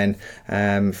right hand man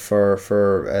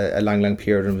for a long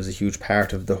period, and was a huge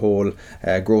part of the whole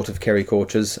growth of Kerry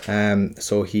coaches.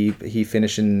 So he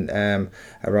finished in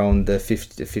around the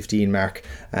 15 mark,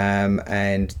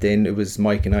 and then it was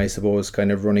Mike and I suppose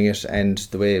kind of running it, and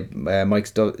the way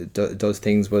Mike does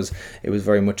things was, it was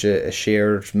very much a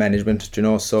shared management,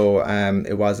 so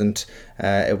it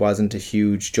wasn't a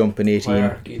huge jump in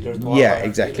 18.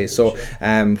 Exactly. So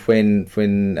when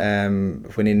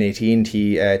in 18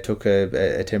 he took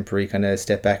a temporary kind of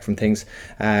step back from things,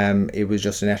 it was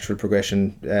just a natural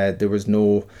progression. There was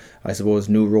no, I suppose,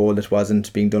 new role that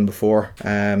wasn't being done before.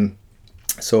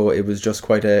 So it was just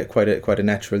quite a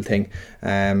natural thing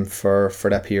for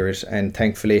that period, and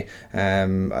thankfully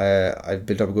I've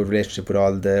built up a good relationship with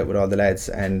all the lads,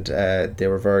 and they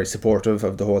were very supportive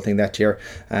of the whole thing that year.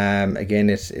 Again,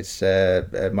 it's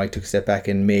Mike took a step back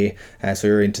in May, so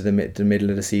you're into the middle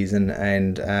of the season,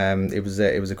 and it was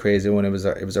a crazy one. It was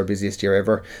our busiest year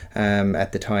ever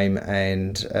at the time,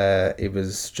 and it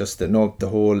was just the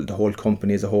whole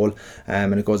company as a whole,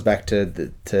 and it goes back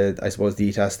to I suppose the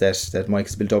ethos that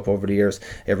Mike's built up over the years.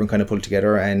 Everyone kind of pulled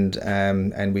together,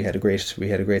 and we had a great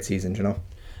season,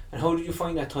 And how did you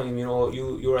find that time?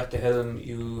 You were at the helm.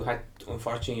 You had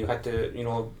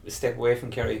to step away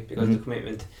from Kerry because of the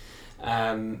commitment,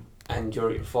 and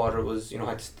your father was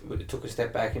took a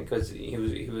step back because he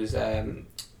was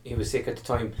sick at the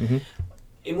time.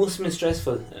 It must have been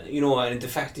stressful, and the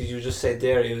fact that you just said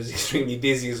there, he was extremely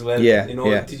busy as well.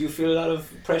 Did you feel a lot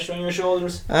of pressure on your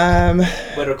shoulders?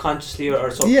 Whether consciously or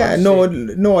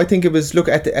subconsciously? No. I think it was, look,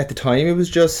 at the time, it was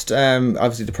just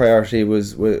obviously the priority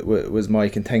was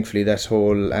Mike, and thankfully that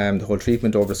whole the whole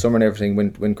treatment over the summer and everything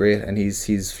went great, and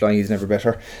he's flying. He's never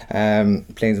better,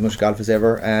 playing as much golf as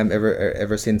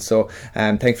ever since. So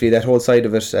thankfully that whole side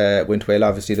of it went well.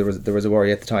 Obviously there was a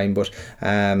worry at the time, but.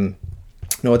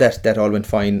 No, that all went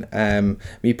fine.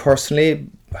 Me personally,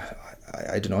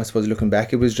 I don't know. I suppose looking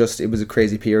back, it was a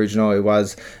crazy period. It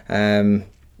was. I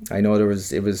know there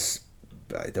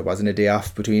wasn't a day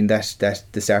off between the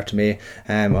start of May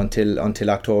until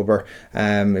October.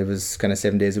 It was kind of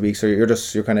 7 days a week, so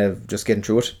you're kind of just getting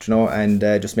through it, and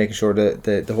just making sure that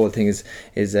the whole thing is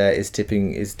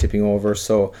tipping over.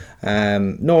 So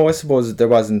no, I suppose there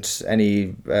wasn't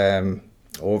any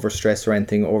over stress or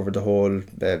anything over the whole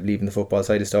leaving the football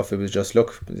side of stuff. It was just,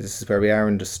 look, this is where we are,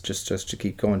 and just to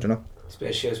keep going, you know.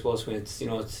 Especially, I suppose, when it's, you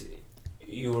know, it's,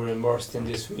 you were immersed in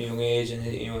this from a young age, and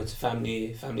you know it's a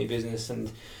family business,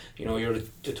 and you know you're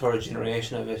the third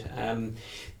generation of it.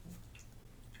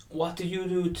 What do you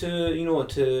do to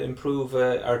improve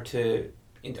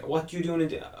what do you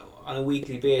do on a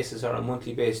weekly basis or a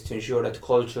monthly basis to ensure that the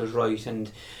culture is right? And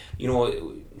you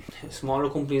know, smaller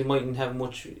companies mightn't have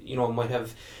much, you know, might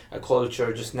have a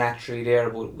culture just naturally there,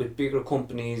 but with bigger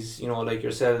companies, you know, like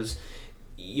yourselves,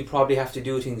 you probably have to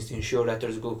do things to ensure that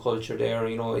there's a good culture there,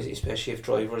 you know, especially if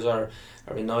drivers are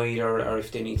annoyed or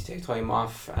if they need to take time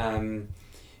off.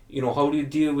 You know, how do you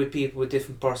deal with people with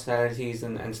different personalities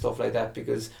and stuff like that?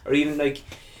 Because, or even like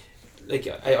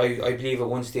I believe at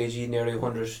one stage you had nearly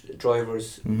 100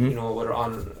 drivers, you know, whether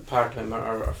on part-time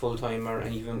or full-time,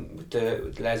 and even with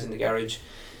the lads in the garage.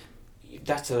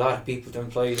 That's a lot of people to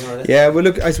employ, you know. Yeah, well,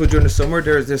 look, I suppose during the summer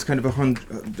there's kind of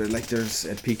 100, like there's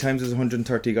at peak times there's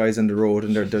 130 guys on the road,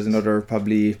 and there's another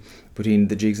probably between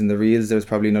the jigs and the reels. There's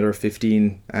probably another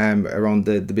 15 around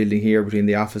the building here between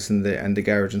the office and the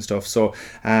garage and stuff. So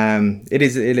it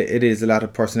is a lot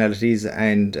of personalities,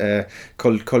 and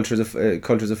culture's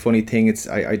a funny thing.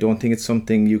 I don't think it's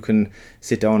something you can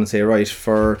sit down and say, right,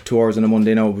 for 2 hours on a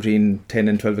Monday now between 10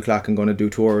 and 12 o'clock I'm going to do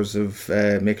 2 hours of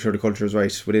making sure the culture is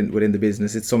right within the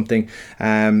business. It's something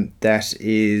that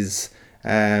is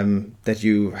that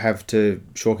you have to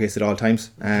showcase at all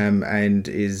times, and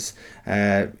is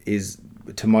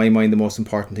to my mind the most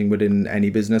important thing within any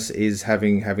business is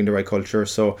having the right culture.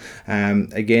 So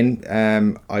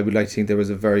again, I would like to think there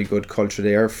was a very good culture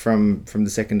there from the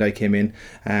second I came in,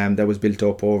 that was built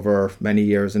up over many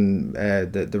years, and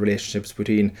the relationships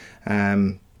between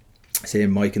say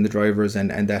Mike and the drivers and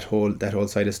that whole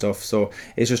side of stuff. So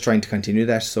it's just trying to continue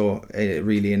that, so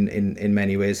really in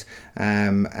many ways,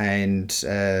 and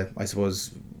I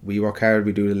suppose we work hard,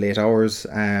 we do the late hours.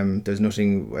 There's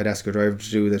nothing I'd ask a driver to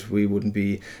do that we wouldn't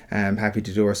be happy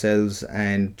to do ourselves,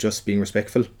 and just being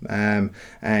respectful.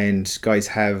 And guys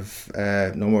have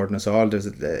no more than us all.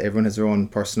 Everyone has their own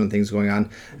personal things going on,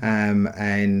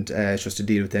 and it's just to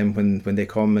deal with them when they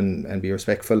come and be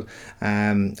respectful,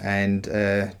 and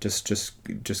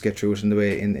just get through it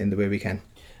in the way we can.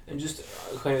 And just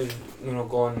kind of, you know,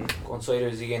 going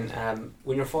sideways again,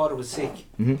 when your father was sick,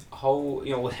 how,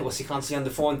 you know, was he constantly on the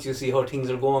phone to see how things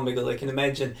are going? Because I can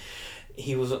imagine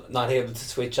he was not able to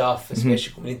switch off,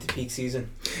 especially coming into peak season.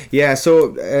 Yeah,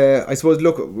 so I suppose,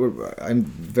 look, I'm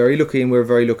very lucky, and we're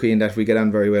very lucky in that we get on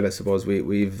very well. I suppose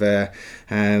we've no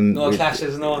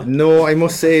clashes, no, I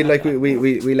must say, like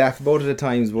we laugh about it at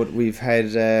times, but we've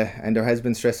had and there has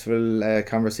been stressful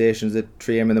conversations at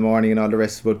 3 a.m. in the morning and all the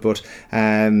rest of it, but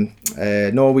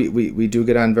no, we do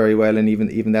get on very well. And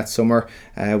even that summer,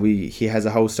 he has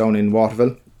a house down in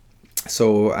Waterville.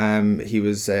 So he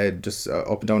was just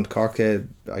up and down to Cork,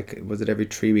 was it every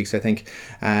 3 weeks, I think,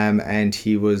 and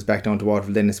he was back down to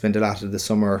Waterville then and spent a lot of the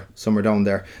summer down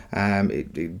there.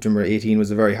 Remember 18 was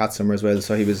a very hot summer as well,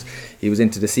 so he was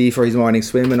into the sea for his morning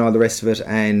swim and all the rest of it,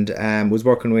 and was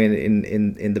working away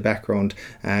in the background,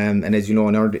 and as you know,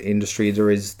 in our industry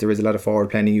there is a lot of forward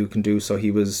planning you can do. So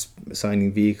he was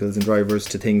assigning vehicles and drivers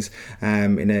to things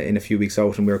in a few weeks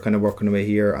out, and we were kind of working away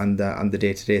here on the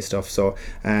day-to-day stuff. So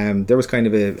there was kind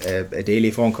of a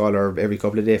daily phone call, or every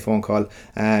couple of day phone call,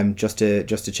 just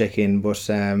to check in. But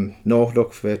no,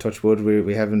 look, touch wood,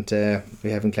 we haven't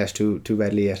clashed too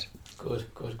badly yet. Good.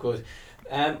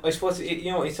 I suppose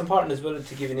it's important as well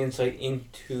to give an insight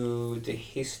into the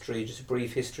history, just a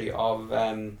brief history of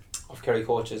Kerry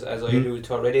coaches, as I alluded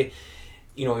to already.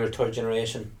 You know, your third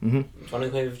generation. Do you want to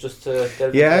kind of just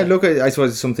look, I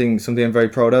suppose it's something I'm very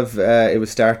proud of. It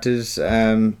was started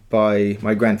by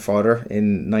my grandfather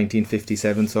in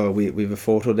 1957, so we have a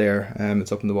photo there,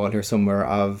 it's up on the wall here somewhere,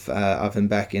 of him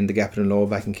back in the Gapton Low,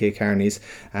 back in Kay Carney's.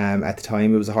 At the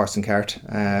time it was a horse and cart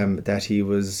that he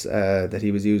was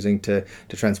using to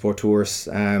transport tourists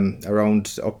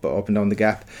around up and down the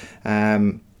Gap.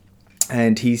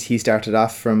 And he started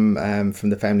off from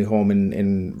the family home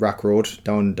in Rock Road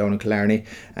down in Killarney,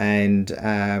 and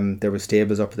there were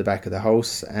stables up at the back of the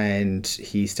house, and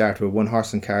he started with one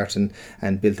horse and cart and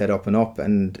built that up,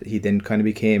 and he then kind of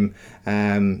became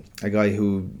a guy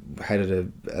who had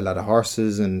a lot of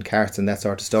horses and carts and that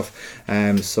sort of stuff.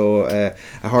 So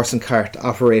a horse and cart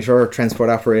operator, transport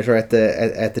operator at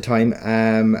the time,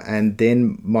 and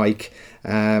then Mike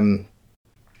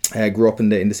grew up in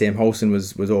the same house and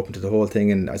was open to the whole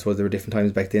thing. And I suppose there were different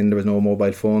times back then. There was no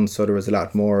mobile phones, so there was a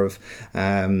lot more of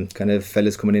kind of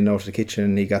fellas coming in and out of the kitchen.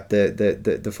 And he got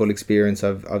the full experience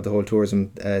of the whole tourism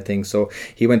thing. So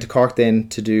he went to Cork then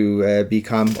to do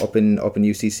BCom up in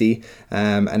UCC.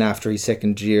 And after his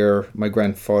second year, my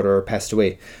grandfather passed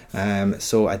away.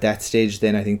 So at that stage,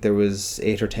 then I think there was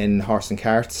 8 or 10 horse and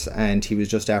carts, and he was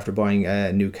just after buying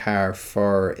a new car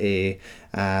for a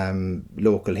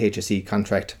local HSE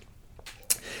contract.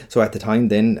 So at the time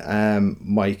then,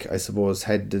 Mike, I suppose,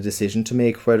 had the decision to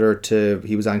make whether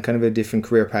he was on kind of a different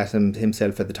career path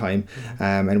himself at the time,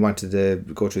 and wanted to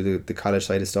go through the college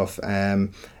side of stuff.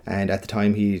 And at the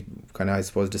time he kind of, I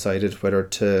suppose, decided whether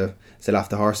to sell off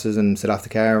the horses and sell off the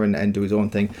car and do his own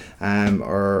thing,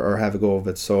 or have a go of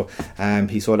it. So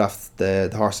he sold off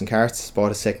the horse and carts,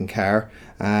 bought a second car,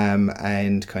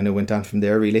 and kind of went on from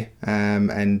there really,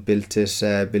 and built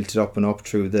it up and up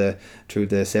through the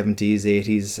 70s,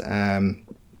 80s,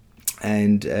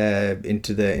 and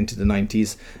into the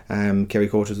 90s. Kerry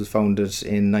Coaches was founded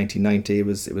in 1990. It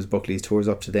was Buckley's Tours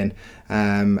up to then,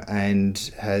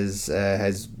 and has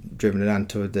driven it on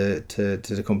to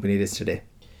the company it is today.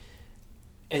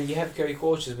 And you have Kerry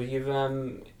Coaches, but you've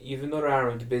another arm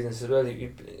of the business as well.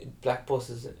 You've Black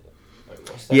Buses.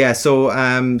 Yeah, so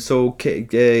I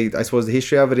suppose the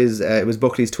history of it is it was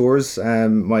Buckley's Tours.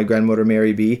 My grandmother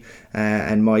Mary B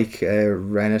and Mike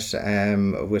ran it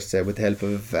with the help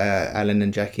of Alan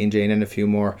and Jackie and Jane and a few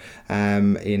more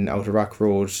in Outer Rock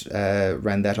Road.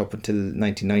 Ran that up until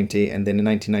 1990, and then in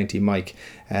 1990 Mike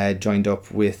joined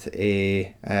up with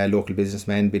a local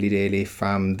businessman, Billy Daly,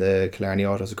 from the Killarney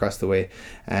Autos across the way,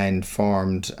 and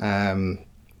formed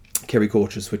Kerry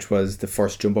Coaches, which was the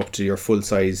first jump up to your full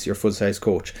size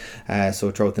coach.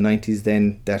 So throughout the 90s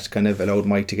then, that kind of allowed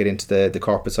Mike to get into the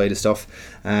corporate side of stuff,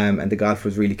 and the golf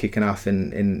was really kicking off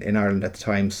in Ireland at the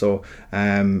time. So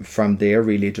from there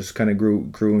really it just kind of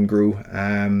grew and grew,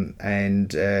 and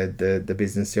the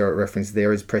business you're referencing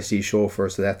there is Prestige Chauffeur.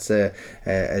 So that's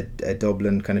a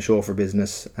Dublin kind of chauffeur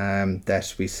business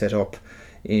that we set up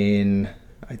in,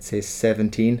 I'd say,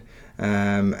 17.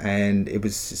 And it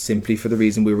was simply for the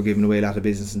reason we were giving away a lot of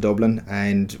business in Dublin,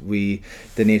 and the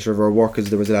nature of our work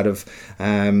is there was a lot of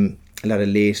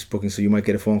late bookings. So you might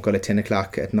get a phone call at 10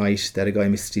 o'clock at night that a guy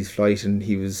missed his flight and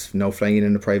he was now flying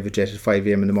in a private jet at 5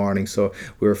 a.m. in the morning. So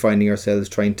we were finding ourselves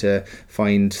trying to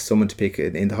find someone to pick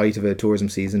in the height of a tourism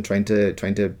season, trying to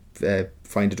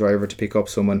find a driver to pick up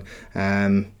someone,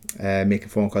 making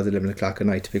phone calls at 11 o'clock at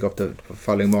night to pick up the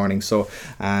following morning. So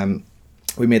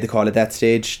we made the call at that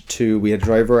stage we had a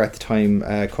driver at the time,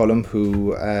 Colm,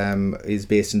 who is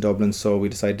based in Dublin. So we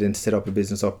decided then to set up a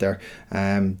business up there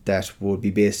that would be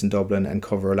based in Dublin and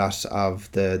cover a lot of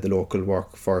the local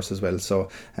work for us as well. So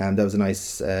that was a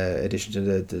nice addition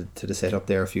to the setup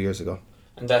there a few years ago.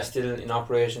 And that's still in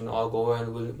operation, all go well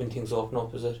when things open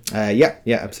up, is it?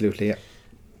 Yeah, absolutely, yeah.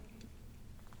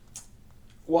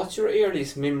 What's your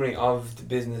earliest memory of the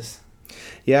business?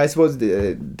 Yeah, I suppose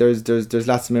there's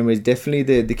lots of memories.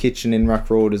 Definitely the kitchen in Rock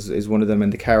Road is one of them,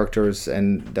 and the characters,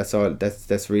 and that's all.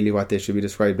 That's really what they should be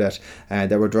described at.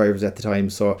 There were drivers at the time,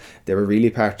 so they were really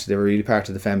part of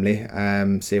the family.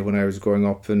 Say when I was growing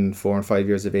up in 4 and 5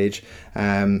 years of age,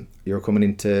 you were coming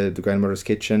into the grandmother's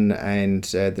kitchen, and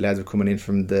the lads were coming in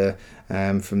from the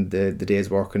day's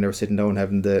work, and they were sitting down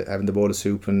having the bowl of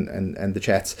soup and the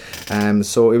chats.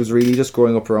 So it was really just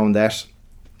growing up around that.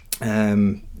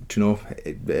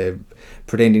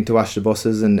 Pretending to wash the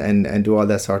buses and do all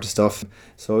that sort of stuff.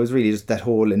 So it was really just that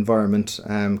whole environment,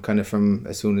 kind of from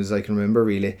as soon as I can remember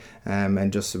really,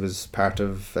 and just it was part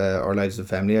of our lives as a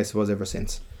family, I suppose, ever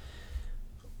since.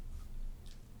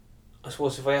 I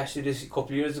suppose if I asked you this a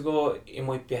couple of years ago, it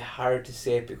might be hard to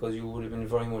say because you would have been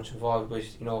very much involved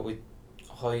with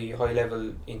high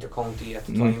level intercounty at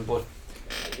the time. But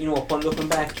upon looking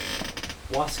back,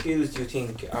 what skills do you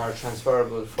think are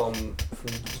transferable from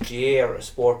GA or a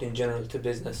sport in general to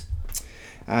business?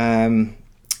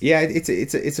 Yeah,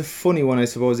 it's a funny one, I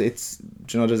suppose. It's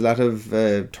there's a lot of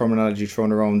terminology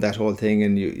thrown around that whole thing,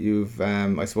 and you've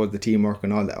I suppose the teamwork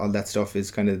and all that stuff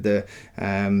is kind of the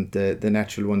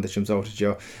natural one that jumps out at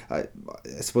you. I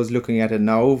suppose looking at it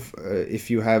now, if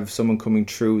you have someone coming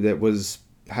through that was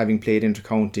having played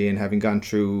intercounty and having gone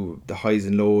through the highs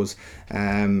and lows,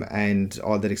 and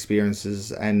all that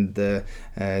experiences and the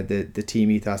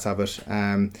team ethos of it,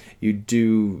 you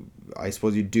do I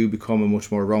suppose you do become a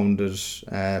much more rounded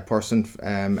person,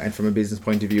 and from a business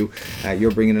point of view,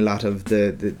 you're bringing a lot of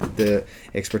the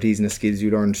expertise and the skills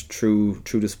you learned through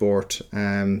the sport,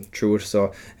 through it.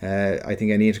 So I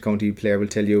think any intercounty player will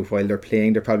tell you while they're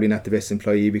playing, they're probably not the best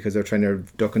employee because they're trying to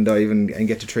duck and dive and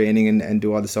get to training and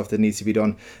do all the stuff that needs to be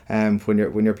done when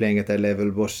you're playing at that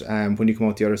level. But when you come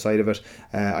out the other side of it,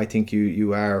 I think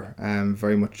you are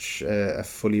very much a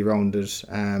fully rounded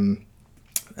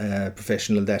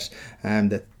professional that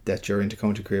your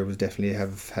intercounty career was definitely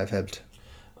have helped.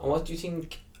 And what do you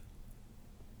think?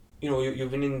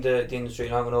 You've been in the industry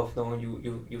long enough now, and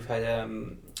you've had a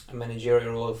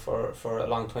managerial role for a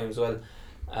long time as well.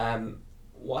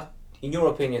 What, in your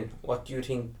opinion, what do you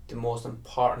think the most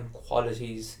important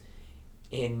qualities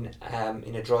in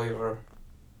a driver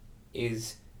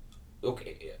is?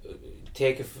 Okay,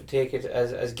 take it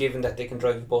as given that they can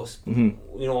drive a bus.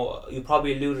 Mm-hmm. You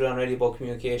probably alluded already about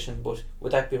communication, but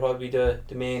would that be probably the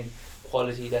main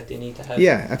quality that they need to have?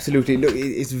 Yeah, absolutely. Look,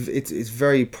 it's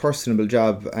very personable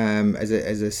job. As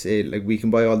I say, like, we can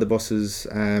buy all the buses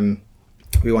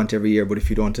we want every year, but if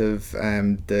you don't have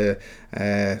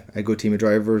a good team of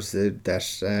drivers,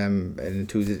 an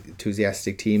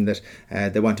enthusiastic team that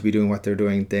they want to be doing what they're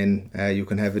doing, then you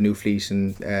can have a new fleet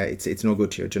and it's no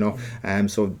good to you,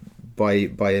 so by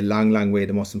a long way,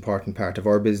 the most important part of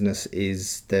our business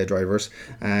is the drivers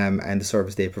and the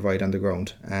service they provide on the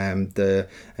ground.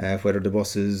 Whether the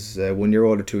bus is 1 year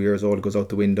old or 2 years old goes out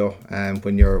the window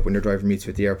when your driver meets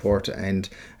you at the airport and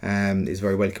is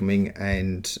very welcoming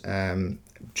and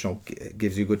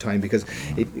gives you a good time, because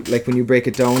like when you break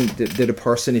it down, they're the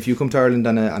person. If you come to Ireland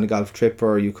on a golf trip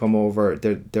or you come over,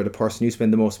 they're the person you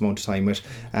spend the most amount of time with.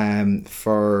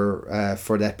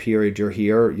 For that period you're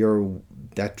here,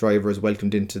 that driver is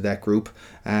welcomed into that group.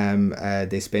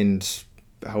 They spend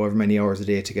however many hours a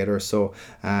day together. So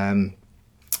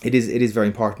it is very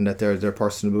important that they're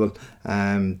personable,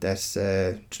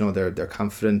 that they're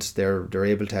confident, they're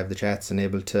able to have the chats and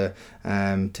able to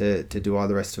do all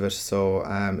the rest of it. So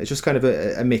it's just kind of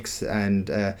a mix, and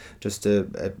just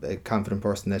a confident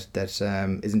person that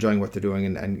is enjoying what they're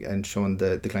doing and showing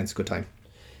the clients a good time.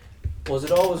 Was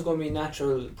it always going to be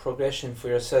natural progression for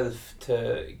yourself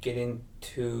to get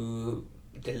into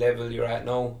the level you're at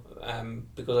now?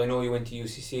 Because I know you went to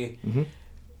UCC, mm-hmm.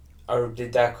 or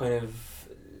did that kind of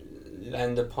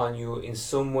land upon you in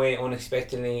some way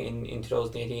unexpectedly in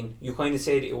 2018? You kind of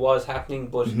said it was happening,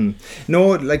 but mm-hmm. No,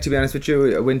 like, to be honest with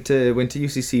you, I went to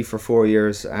UCC for 4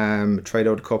 years, tried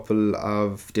out a couple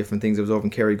of different things. I was over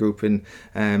in Kerry Group in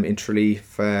Tralee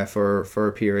for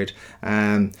a period,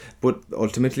 but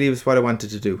ultimately it was what I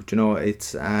wanted to do.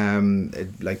 It's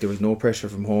like there was no pressure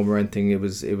from home or anything. It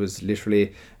was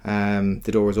literally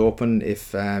the door was open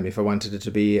if I wanted it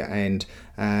to be, and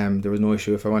there was no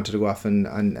issue if I wanted to go off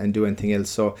and do anything else.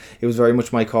 So it was very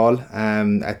much my call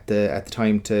at the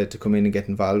time to come in and get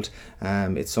involved.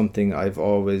 It's something I've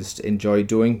always enjoyed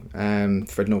doing,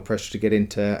 for no pressure to get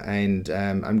into, and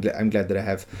I'm glad that I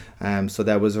have. So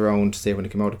that was around, say, when I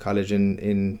came out of college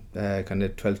in kind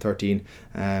of 12-13,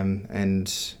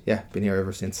 and yeah, been here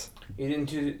ever since. You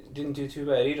didn't do too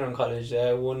bad either in college.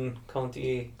 Won Cork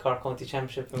County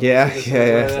Championship. Yeah. What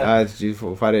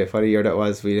a year that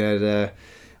was. We had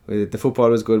the football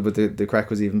was good, but the crack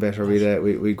was even better. We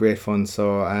had great fun.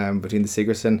 So between the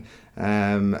Sigerson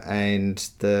and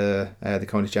the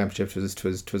county championship,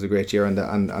 was a great year on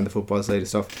the football side of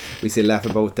stuff. We still laugh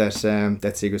about that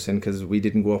Sigerson, because we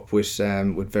didn't go up with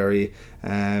very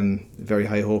very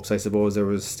high hopes, I suppose. There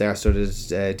was star-studded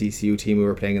DCU team we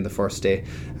were playing in the first day,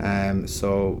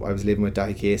 so I was living with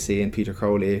Dahi Casey and Peter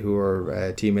Crowley, who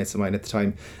were teammates of mine at the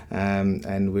time,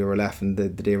 and we were laughing the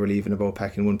day we're leaving about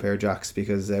packing one pair of jocks,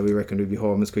 because we reckoned we'd be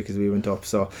home as quick as we went up.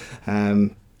 So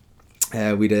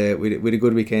we'd a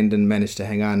good weekend and managed to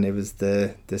hang on. It was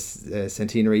this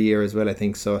centenary year as well, I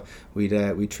think. So we'd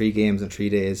 3 games in 3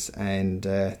 days, and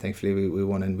thankfully we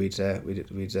won, and we'd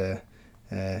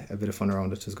a bit of fun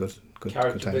around it. It was good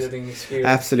Character times. building experience.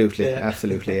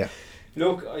 Absolutely, yeah.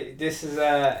 Look, this is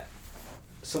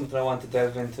something I want to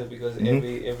delve into, because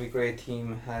mm-hmm. every great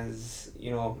team has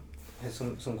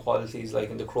some qualities. Like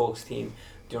in the Crokes team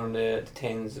during the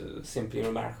 10s, it was simply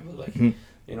remarkable. Like mm-hmm.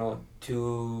 I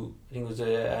think it was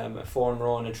a 4 in a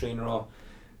row and a 3 in a row.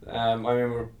 I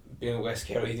remember being at West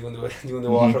Kerry doing the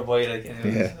mm-hmm. water boy, like, and it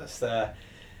was just, there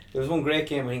was one great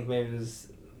game. I think maybe it was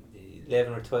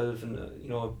 11 or 12,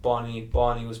 and Bonnie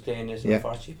was playing it, and yeah.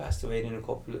 unfortunately passed away then a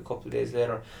couple of days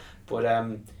later. But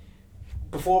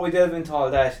before we delve into all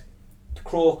that, the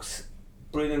Crokes,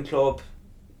 brilliant club,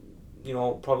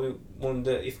 probably one of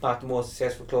the, if not the most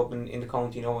successful club in the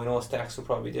county. I know Stacks were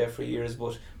probably there for years,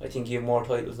 but I think you have more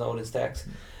titles now than Stacks.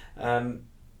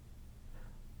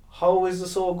 How is it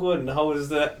so good, and how is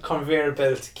the conveyor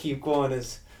belt keep going?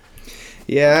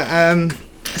 Yeah,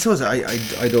 I suppose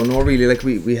I don't know really. Like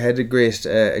we had a great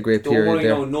Don't period worry,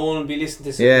 there. no one will be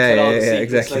listening to this. Yeah,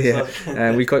 exactly.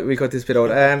 Yeah. We cut this bit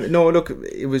out. No, look,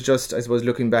 it was just, I suppose,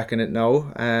 looking back on it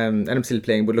now, and I'm still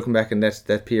playing, but looking back in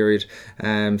that period,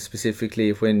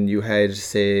 specifically when you had,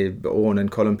 say, Owen and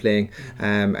Cullen playing,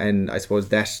 and I suppose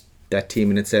that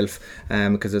team in itself,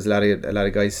 because there's a lot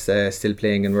of guys still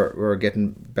playing, and we're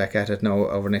getting back at it now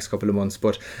over the next couple of months.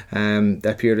 But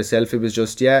that period itself, it was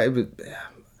just, it was.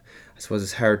 I suppose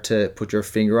it's hard to put your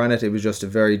finger on it. It was just a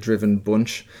very driven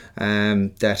bunch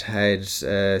that had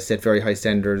set very high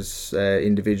standards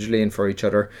individually and for each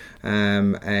other,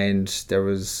 and there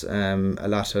was a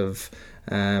lot of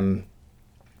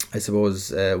I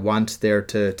suppose want there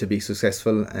to be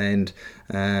successful, and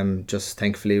just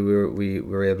thankfully we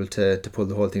were able to pull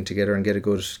the whole thing together and get a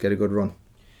good run.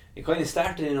 It kind of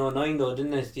started in 2009 though,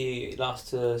 didn't it? They lost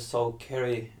to South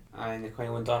Kerry, and it kind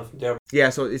of went on from there. Yeah,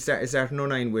 so it started in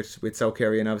 2009 with South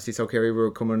Kerry, and obviously South Kerry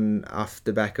were coming off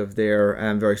the back of their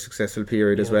very successful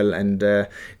period as well, and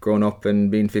growing up and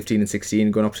being 15 and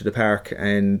 16, going up to the park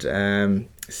and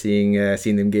seeing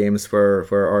them games where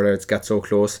our lads got so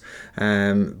close,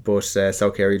 but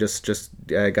South Kerry just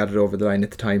got it over the line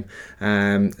at the time,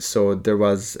 so there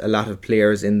was a lot of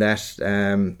players in that,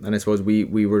 and I suppose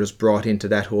we were just brought into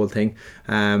that whole thing,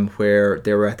 where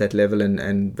they were at that level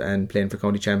and playing for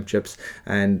county championships,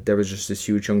 and there was just this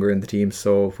huge hunger in the team.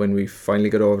 So when we finally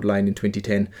got over the line in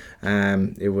 2010,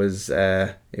 it was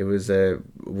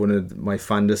one of my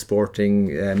fondest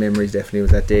sporting memories. Definitely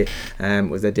was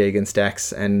that day against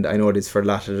Stacks, and I know it is for a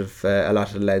lot of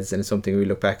the lads, and it's something we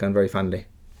look back on very fondly.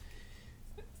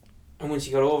 And once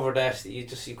you got over that,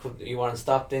 you weren't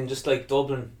stopped. Then just like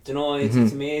Dublin,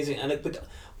 it's amazing. And but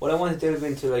what I want to delve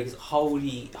into is how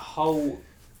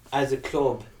as a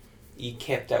club you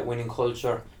kept that winning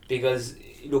culture, because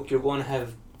look, you're going to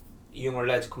have younger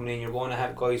lads coming in, you're going to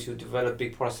have guys who develop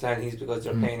big personalities because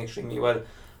they're playing extremely well.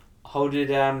 How did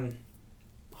the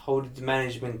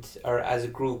management, or as a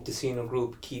group, the senior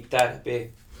group, keep that at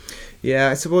bay? Yeah,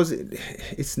 I suppose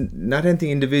it's not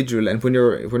anything individual, and when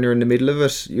you're in the middle of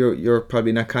it, you're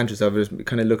probably not conscious of it.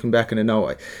 Kind of looking back on it now,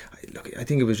 I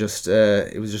think it was just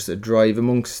a drive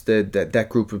amongst that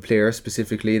group of players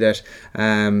specifically, that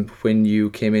when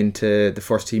you came into the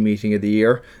first team meeting of the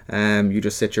year, you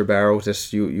just set your bar out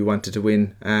that you wanted to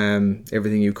win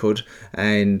everything you could,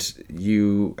 and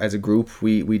you as a group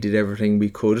we did everything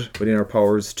we could within our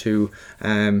powers to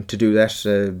do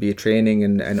that, be it training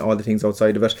and all the things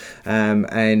outside of it.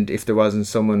 And if there wasn't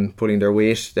someone putting their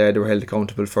weight, they were held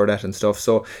accountable for that and stuff.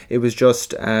 So it was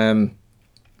just, I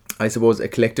suppose, a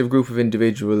collective group of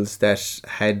individuals that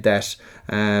had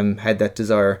that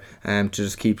desire to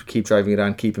just keep driving it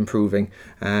on, keep improving,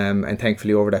 and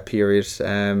thankfully over that period,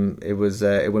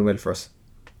 it went well for us.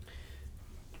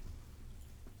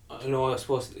 I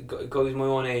suppose guys my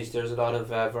own age, there's a lot of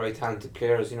very talented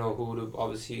players, who would have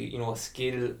obviously,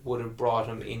 skill would have brought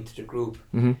them into the group.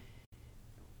 Mm-hmm.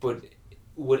 But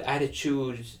would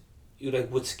attitude,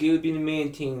 would skill be the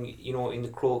main thing, in the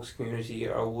Crokes community,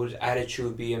 or would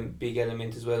attitude be a big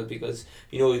element as well? Because,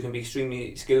 you can be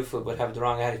extremely skillful but have the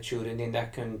wrong attitude, and then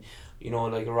that can,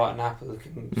 like a rotten apple,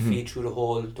 can feed through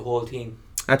the whole team.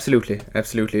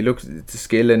 Absolutely. Look, the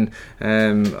skill, and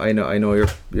I know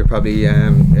you're probably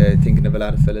thinking of a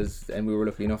lot of fellas, and we were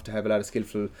lucky enough to have a lot of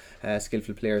skillful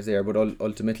players there. But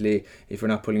ultimately, if you're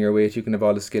not pulling your weight, you can have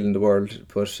all the skill in the world,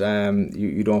 but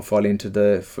you don't fall into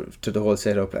the whole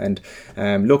setup. And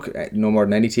look, no more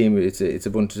than any team, it's a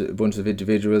bunch of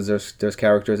individuals. There's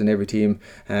characters in every team,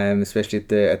 especially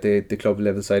at the club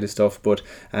level side of stuff. But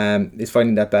it's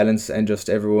finding that balance and just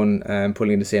everyone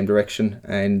pulling in the same direction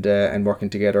and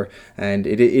working together, and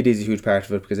it is a huge part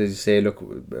of it, because as you say, look,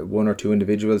 one or two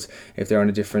individuals, if they're on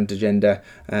a different agenda,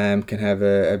 can have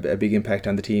a big impact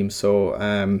on the team. So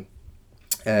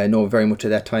no, very much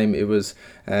at that time it was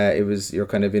you're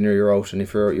kind of in or you're out, and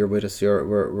if you're with us,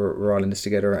 we're all in this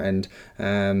together, and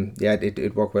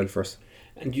it worked well for us.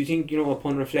 And do you think,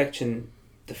 upon reflection,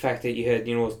 the fact that you had,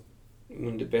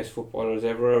 one of the best footballers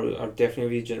ever, or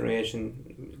definitely a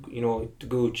generation, the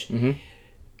Gooch,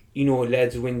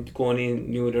 lads going in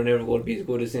knew they're never going to be as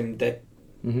good as him. That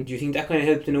do you think that kind of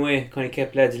helped in a way, kind of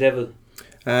kept lads level?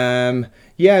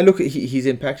 Yeah, look, his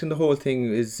impact on the whole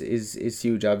thing is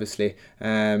huge, obviously,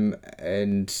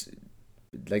 and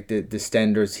like the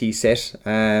standards he set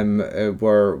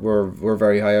were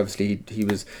very high. Obviously he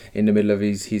was in the middle of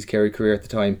his Kerry career at the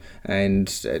time, and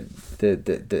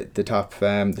the top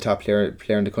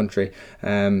player in the country,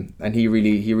 and he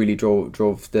really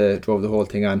drove the whole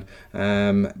thing on.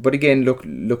 But again,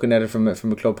 looking at it from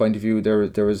a club point of view,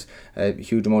 there was a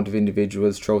huge amount of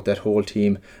individuals throughout that whole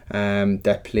team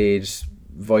that played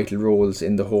vital roles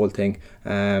in the whole thing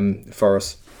for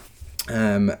us.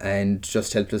 And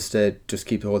just helped us to just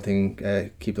keep the whole thing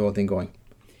going.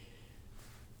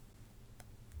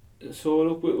 So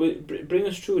look, we bring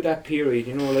us through that period.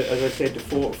 Like as I said, the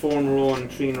four in a row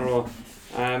and 3 in a row.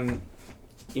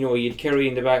 You'd Kerry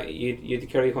in the back. You'd the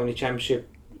Kerry County Championship.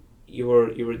 You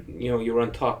were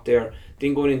on top there.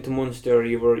 Then going into Munster,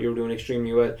 you were doing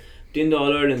extremely well. Then the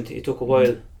All Ireland, it took a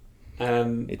while.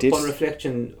 It did. Upon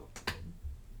reflection,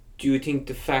 do you think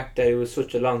the fact that it was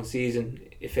such a long season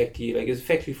effectively, like it was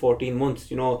effectively 14 months,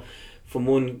 from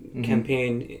one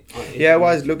campaign? Yeah, it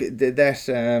was. Look, that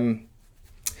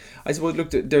I suppose, look,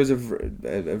 there's a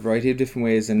variety of different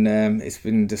ways, and it's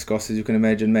been discussed, as you can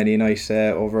imagine, many a night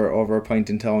over a pint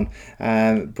in town.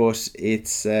 But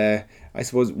it's I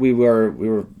suppose we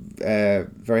were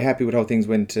very happy with how things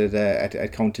went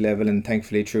at county level, and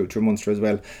thankfully through Munster as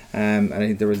well. And I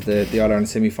think there was the All Ireland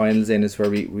semi-finals in is where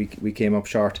we came up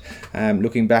short.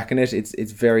 Looking back on it,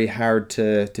 it's very hard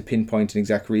to pinpoint an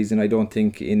exact reason. I don't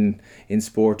think in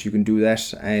sport you can do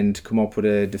that and come up with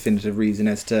a definitive reason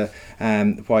as to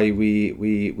why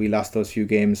we lost those few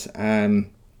games.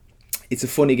 It's a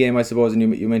funny game, I suppose, and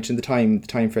you mentioned the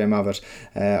time frame of it.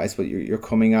 I suppose you're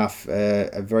coming off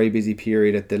a very busy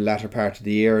period at the latter part of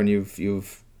the year, and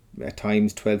you've at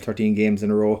times 12-13 games in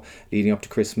a row leading up to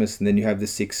Christmas, and then you have the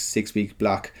six week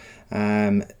block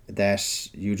that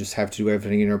you just have to do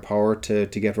everything in your power to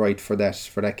get right for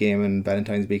that game and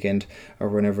Valentine's weekend or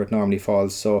whenever it normally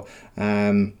falls. So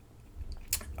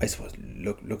I suppose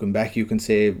looking back, you can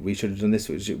say we should have done this,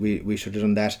 we should have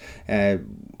done that.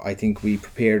 I think we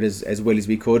prepared as well as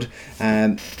we could.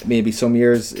 Maybe some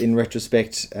years in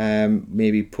retrospect,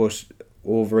 maybe put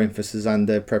overemphasis on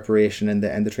the preparation and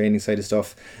the training side of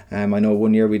stuff. I know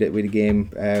one year we did a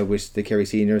game with the Kerry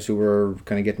seniors who were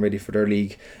kind of getting ready for their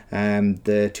league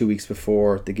the 2 weeks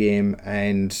before the game,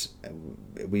 and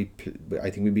I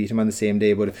think we beat them on the same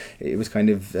day, but it was kind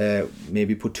of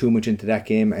maybe put too much into that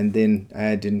game, and then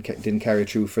didn't carry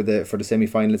through for the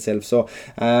semi-final itself. So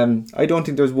I don't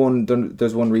think there's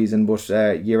one reason, but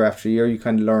year after year you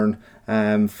kind of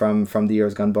learn from the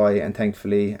years gone by, and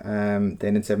thankfully then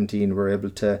in 17 we were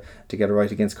able to get it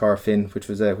right against Carfin, which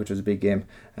was a big game,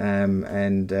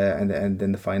 and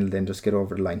then the final then just get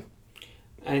over the line.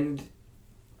 And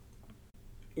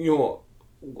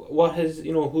what has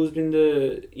who's been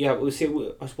we'll say,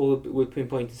 I suppose we'll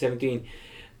pinpoint in 17,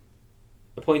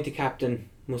 appointed captain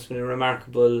must have been a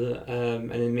remarkable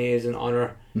and amazing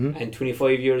honour. And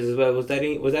 25 years as well, was that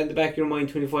in the back of your mind,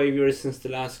 25 years since the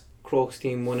last Crokes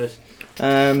team won it?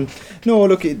 No,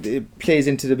 look, it plays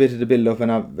into the bit of the build-up,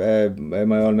 and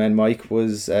my old man Mike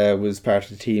was part of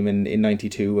the team in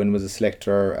 92 and was a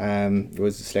selector.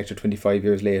 Was a selector 25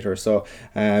 years later. So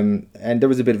and there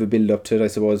was a bit of a build-up to it, I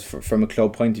suppose. From a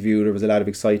club point of view, there was a lot of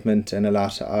excitement and a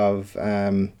lot of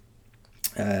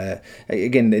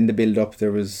again, in the build-up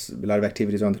there was a lot of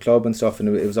activities around the club and stuff, and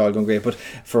it was all going great. But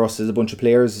for us as a bunch of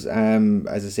players,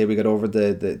 as I say, we got over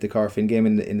the Carfin game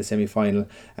in the semi-final,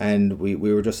 and we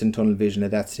were just in tunnel vision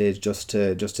at that stage just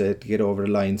to get over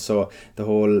the line. So the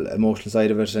whole emotional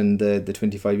side of it and the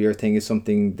 25-year thing is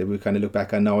something that we kind of look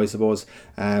back on now, I suppose.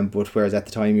 But whereas at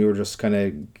the time you were just kind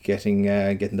of getting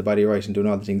the body right and doing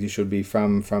all the things you should be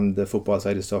from the football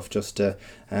side of stuff, just to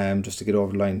get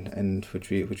over the line, and which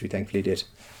we thankfully did.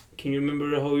 Can you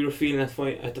remember how you were feeling at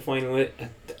the final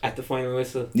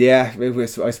whistle? Yeah,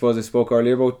 I suppose I spoke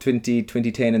earlier about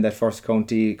 2010 and that first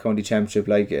county championship,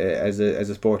 like as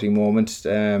a sporting moment.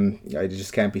 I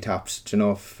just can't be topped,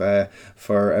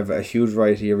 for a huge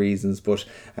variety of reasons. But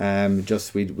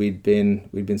just we'd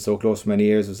been so close for many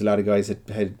years. There was a lot of guys that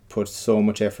had put so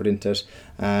much effort into it,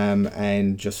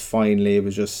 and just finally it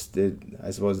was just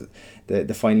I suppose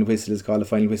the final whistle is called the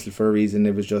final whistle for a reason.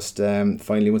 It was just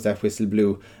finally once that whistle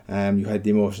blew, you had the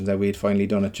emotions that we had finally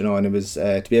done it, and it was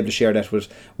to be able to share that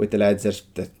with the lads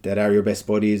that are your best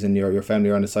buddies and your family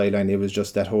are on the sideline. It was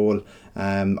just that whole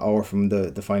hour from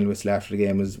the final whistle after the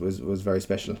game was very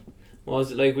special. What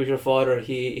was it like with your father?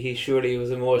 He surely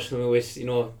was emotional with,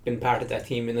 being part of that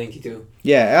team in '92.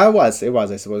 Yeah, it was,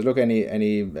 I suppose. Look,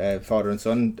 any father and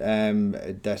son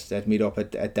that meet up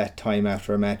at that time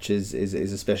after a match is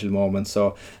a special moment.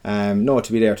 So no,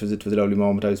 to be there, it was a lovely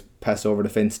moment. I was passed over the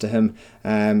fence to him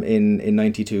in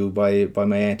 '92 by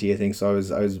my auntie, I think. So I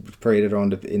was paraded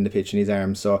around in the pitch in his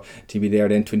arms. So to be there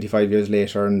then 25 years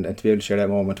later and to be able to share that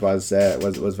moment was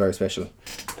very special.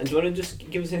 And do you want to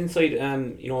just give us an insight?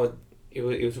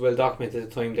 It was well documented at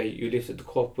the time that you lifted the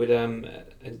cup with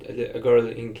a girl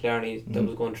in Clarny that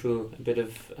was going through a bit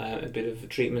of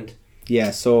treatment.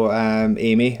 Yeah, so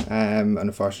Amy,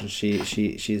 unfortunately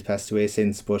she's passed away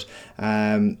since, but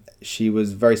she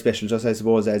was very special, just I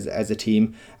suppose as a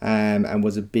team, and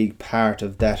was a big part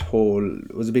of that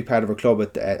was a big part of our club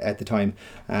at the time,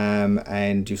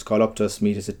 and used to call up to us,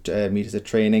 meet us at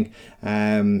training.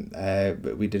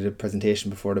 We did a presentation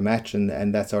before the match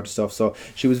and that sort of stuff. So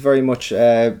she was very much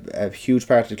a huge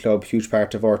part of the club, huge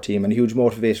part of our team, and a huge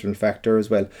motivational factor as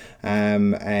well.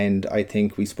 And I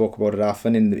think we spoke about it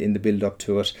often in the build up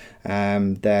to it,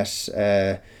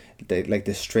 that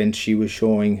the strength she was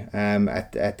showing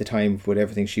at the time with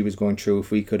everything she was going through. If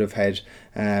we could have had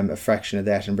a fraction of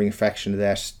that and bring a fraction of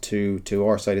that to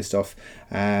our side of stuff,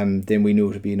 then we knew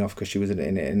it would be enough, because she was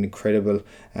an incredible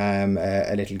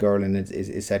a little girl, and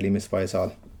is sadly missed by us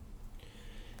all.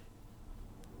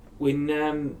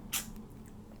 When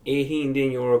 18,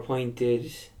 then you were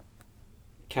appointed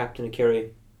captain of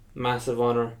Kerry, massive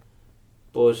honour,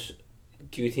 but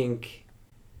do you think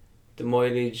the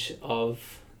mileage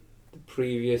of the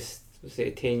previous,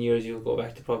 say, 10 years, you go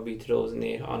back to probably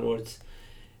 2008 onwards,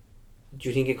 do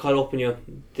you think it caught up in you?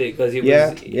 Because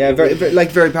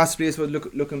very possibly. So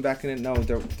looking back on it now,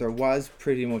 there was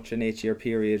pretty much an 8-year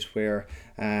period where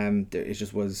it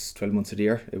just was 12 months of the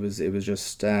year. It was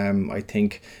just I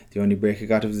think the only break I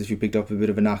got was if you picked up a bit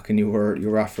of a knock and you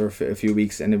were off for a few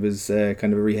weeks, and it was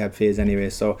kind of a rehab phase anyway.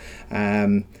 So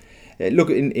look,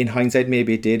 in hindsight,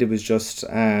 maybe it did. It was just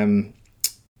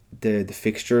the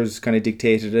fixtures kind of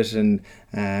dictated it,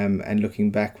 and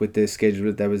looking back with the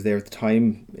schedule that was there at the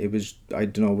time, it was, I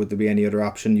don't know, would there be any other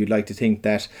option? You'd like to think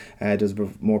that there's a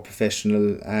more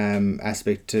professional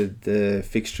aspect to the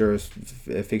fixtures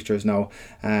now,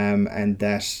 and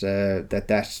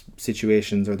that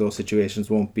situations, or those situations,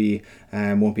 won't be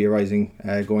arising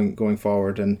going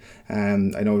forward. And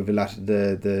I know we've a lot of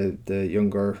the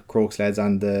younger Crokes lads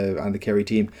on the Kerry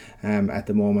team at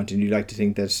the moment, and you'd like to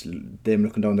think that them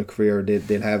looking down their career,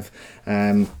 they'll have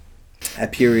a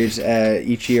period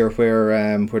each year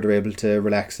where they're able to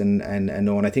relax and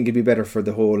know. And I think it'd be better for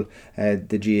the whole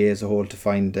the GA as a whole to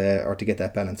find or to get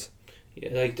that balance. Yeah,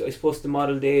 like I suppose the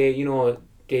model they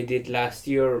did last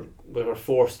year, we were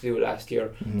forced to do last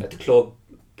year, that the club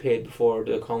paid before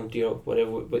the county or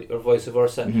whatever, or vice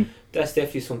versa. That's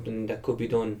definitely something that could be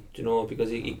done,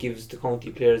 because it gives the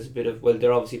county players a bit of, well,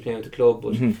 they're obviously playing with the club,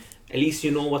 but at least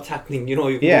you know what's happening. You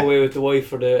can go away with the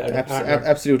wife or the partner.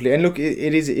 Absolutely. And look,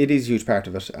 it is a huge part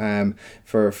of it.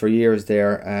 For years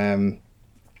there,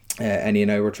 Annie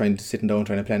and I were trying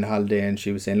to plan a holiday, and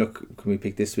she was saying, look, can we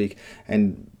pick this week?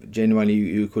 And genuinely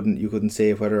you couldn't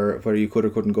say whether you could or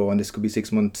couldn't go, and this could be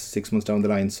 6 months down the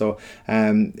line. So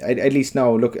at least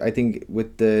now, look, I think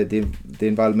with the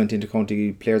involvement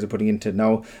inter-county players are putting into it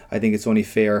now, I think it's only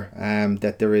fair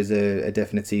that there is a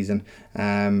definite season,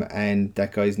 and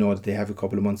that guys know that they have a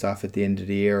couple of months off at the end of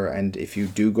the year, and if you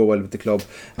do go well with the club,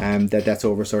 that's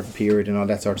over a certain period and all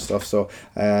that sort of stuff. So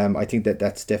I think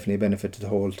that's definitely a benefit to the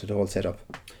whole setup.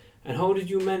 And how did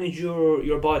you manage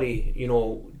your body,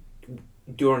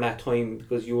 during that time?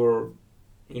 Because you were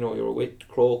with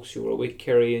Crokes, you were with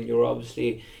Kerry, and you were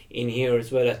obviously in here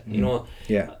as well.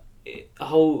 Yeah.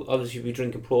 How, obviously you'd be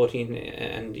drinking protein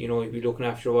and you'd be looking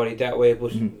after your body that way,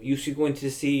 but you should go into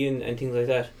the sea and things like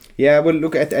that. Yeah, well,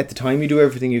 look, at the time you do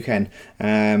everything you can,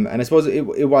 and I suppose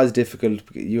it was difficult.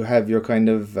 You have your kind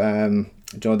of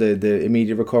the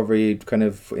immediate recovery kind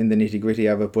of in the nitty gritty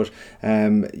of it, but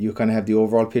you kind of have the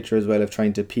overall picture as well of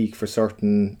trying to peak for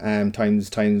certain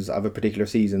times of a particular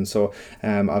season. So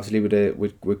obviously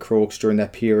with Crokes during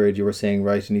that period, you were saying,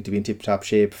 right, you need to be in tip top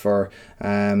shape for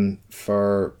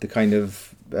the kind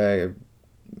of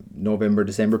November,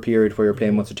 December period where you're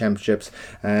playing months of championships.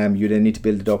 You then need to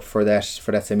build it up for that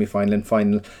semi-final and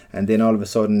final, and then all of a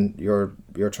sudden you're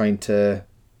trying to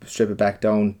strip it back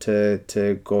down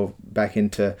to go back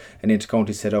into an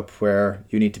inter-county setup where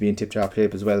you need to be in tip-top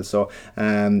shape as well. So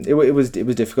it was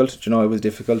difficult. It was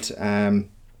difficult.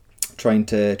 trying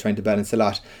to balance a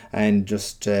lot, and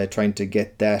just trying to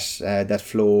get that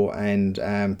flow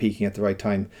and peaking at the right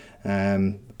time.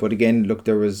 But again, look,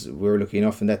 we were lucky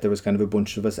enough in that there was kind of a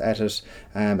bunch of us at it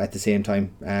at the same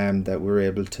time, that we were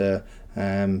able to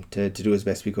do as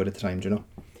best we could at the time, you know.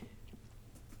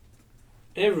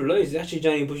 I never realised actually,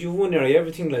 Johnny, but you've won nearly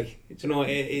everything, like, you know.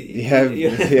 Yeah.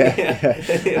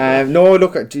 No,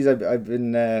 look, geez, I've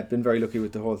been very lucky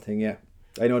with the whole thing. Yeah,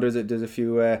 I know there's a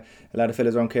few a lot of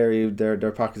fellas around Kerry,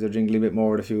 their pockets are jingling a bit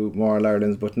more with a few more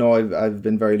All-Irelands, but no, I've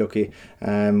been very lucky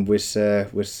with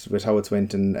how it's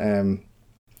went, and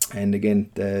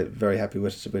again, very happy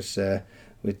with the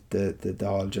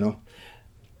hall, you know.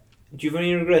 Do you have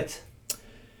any regrets?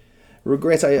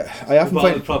 Regrets, I often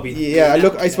find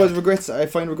I suppose regrets, I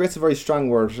find regrets a very strong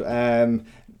word.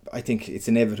 I think it's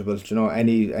inevitable, you know.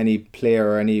 Any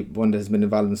player or anyone that has been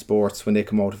involved in sports, when they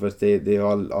come out of it, they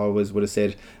all always would have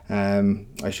said,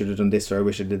 I should have done this, or I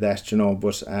wish I did that, you know.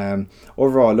 But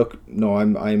overall, look, no,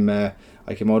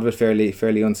 I came out of it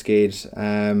fairly unscathed.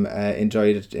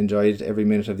 Enjoyed every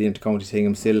minute of the intercounty thing.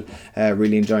 I'm still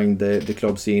really enjoying the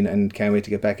club scene, and can't wait to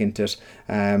get back into it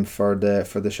for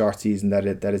the short season that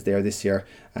is there this year.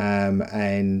 No,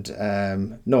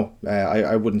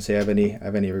 I wouldn't say I have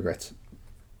any regrets.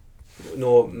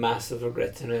 No massive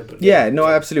regrets in it, but yeah, no,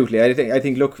 absolutely. I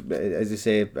think look, as you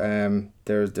say,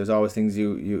 there's always things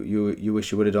you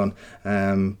wish you would have done,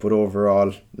 but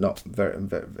overall, no,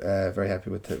 very happy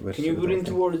with it. Can you put in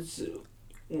towards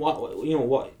what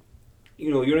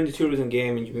you're in the tourism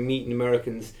game and you've been meeting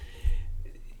Americans?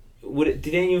 Did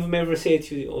any of them ever say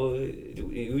to you,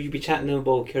 would you be chatting to them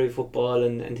about Kerry football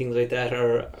and things like that,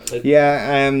 or like?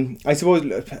 Yeah, I suppose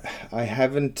I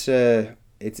haven't.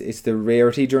 It's the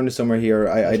rarity during the summer here.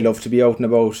 I'd love to be out and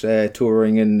about,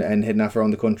 touring and heading off around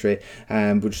the country,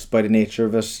 but just by the nature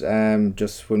of it,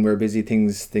 just when we're busy,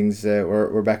 things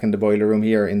we're back in the boiler room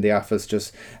here in the office,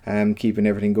 just keeping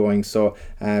everything going. So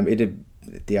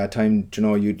the odd time, you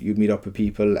know, you'd meet up with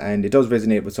people, and it does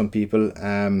resonate with some people.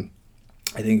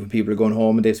 I think when people are going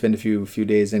home and they spend a few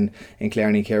days in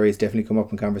Clarny and Kerry, it's definitely come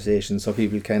up in conversation, so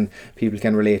people can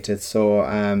relate to it. So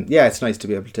yeah, it's nice to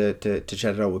be able to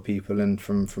chat it out with people, and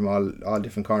from all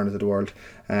different corners of the world,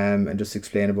 and just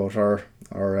explain about our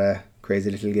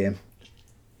crazy little game.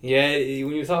 Yeah,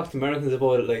 when you talk to Americans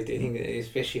about it, like, they think,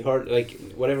 especially like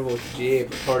whatever about the GA,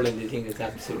 but hurling, they think it's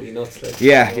absolutely nuts. Like,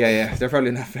 yeah. They're probably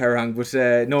not far wrong, but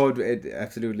no,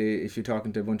 absolutely. If you're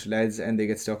talking to a bunch of lads and they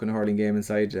get stuck in a hurling game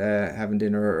inside, having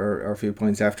dinner or a few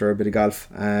points after a bit of golf,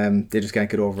 they just can't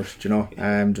get over it, you know.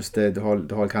 Just the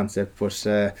whole concept.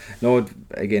 But no,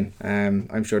 again,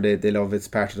 I'm sure they love it. It's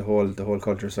part of the whole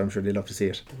culture, so I'm sure they love to see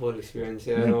it. The whole experience,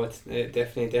 yeah. No, it's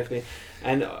definitely.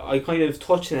 And I kind of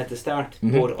touched on it at the start,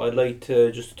 but I'd like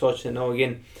to just touch on it now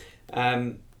again.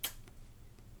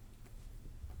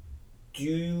 Do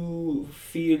you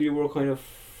feel you were kind of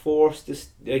forced to,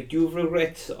 like, do you have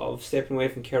regrets of stepping away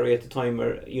from Kerry at the time,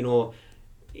 or, you know,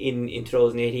 in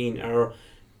 2018, or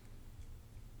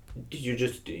did you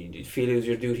just feel it was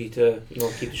your duty to, you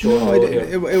know, keep the show? No,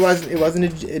 it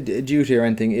wasn't a duty or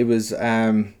anything. It was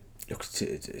look,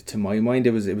 to my mind,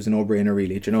 it was a no-brainer,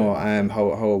 really. Do you know,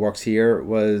 how it works here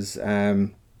was,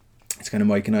 it's kind of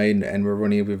Mike and I, and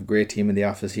we have a great team in the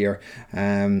office here,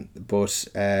 but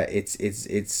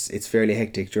it's fairly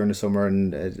hectic during the summer,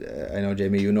 and I know,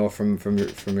 Jamie, you know from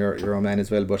your own man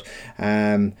as well, but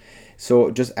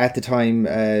so just at the time,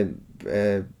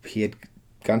 he had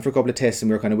gone for a couple of tests, and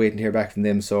we were kind of waiting to hear back from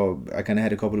them, so I kind of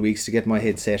had a couple of weeks to get my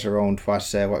head set around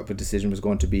what decision was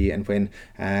going to be. And when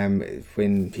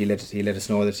he let us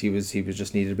know that he was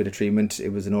just needed a bit of treatment, it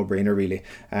was a no-brainer, really.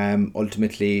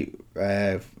 Ultimately,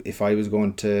 if I was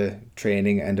going to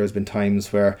training, and there's been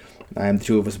times where the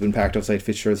two of us have been parked outside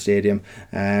Fitzgerald Stadium,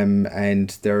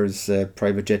 and there's a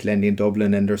private jet landing in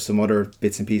Dublin, and there's some other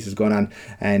bits and pieces going on,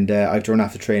 and I have to run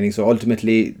off the training. So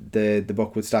ultimately, the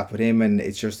buck would stop with him, and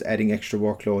it's just adding extra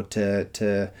workload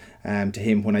to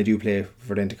him when I do play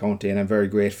for the Intercounty, and I'm very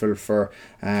grateful for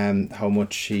how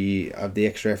much of the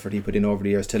extra effort he put in over the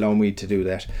years to allow me to do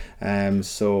that.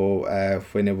 So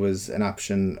when it was an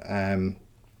option,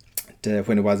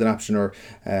 or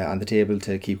on the table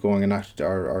to keep going and not,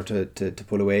 or to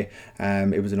pull away,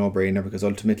 it was a no-brainer, because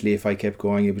ultimately, if I kept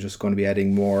going, it was just going to be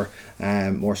adding more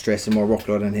stress and more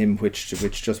workload on him, which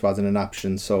just wasn't an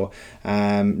option. So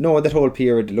no, that whole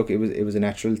period, look, it was a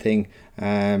natural thing.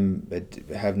 I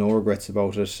have no regrets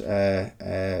about it.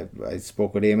 I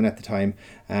spoke with Eamon at the time,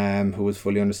 who was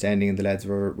fully understanding, and the lads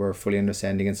were fully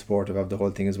understanding and supportive of the whole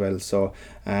thing as well. So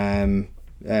no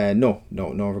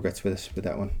regrets with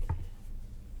that one.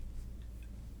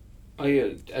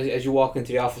 As you walk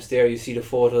into the office there, you see the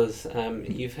photos.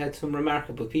 You've had some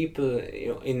remarkable people,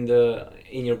 in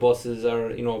your buses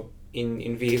or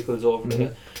in vehicles over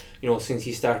the. Since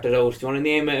he started out. Do you want to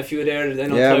name a few there? I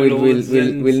know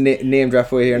we'll name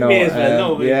drop away here now. May as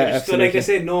well, no. Yeah, so like I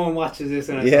said, no one watches this.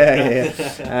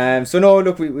 So no,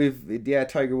 look, we've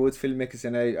Tiger Woods, Phil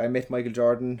Mickelson. I met Michael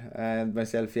Jordan and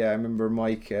myself. Yeah, I remember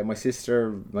Mike. My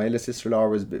eldest sister-in-law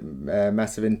was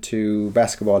massive into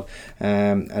basketball,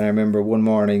 and I remember one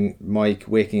morning Mike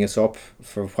waking us up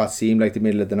for what seemed like the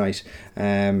middle of the night,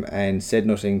 and said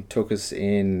nothing. Took us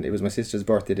in. It was my sister's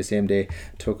birthday the same day.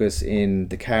 Took us in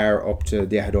the car up to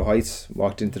the Ahado Heights,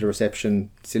 walked into the reception,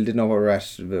 still didn't know where we were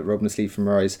at, rubbing asleep from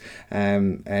our eyes,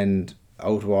 and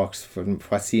out walks from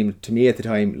what seemed to me at the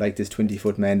time like this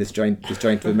 20-foot man, this giant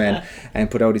of a man,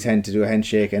 and put out his hand to do a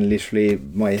handshake, and literally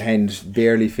my hand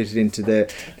barely fitted into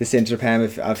the centre palm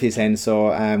of his hand. So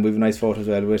we have a nice photo as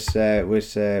well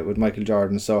with Michael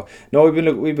Jordan. So no,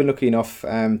 we've been lucky enough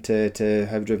to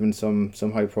have driven some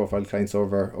high profile clients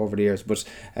over the years, but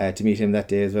to meet him that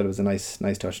day as well was a nice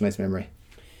touch, nice memory.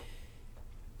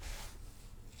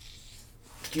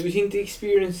 Do you think the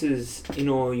experiences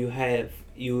you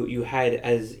had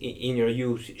as in your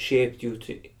youth shaped you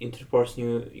into the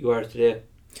person you are today?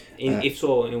 If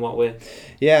so, in what way?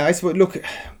 Yeah, I suppose. Look,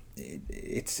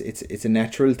 it's a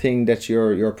natural thing that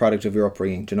you're a product of your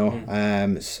upbringing, you know.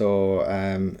 If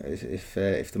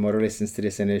the mother listens to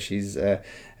this, and she's a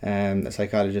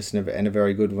psychologist and a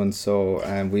very good one, so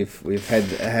we've had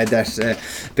that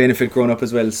benefit growing up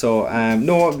as well. So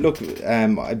no, look,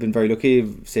 I've been very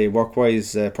lucky, say work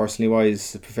wise, personally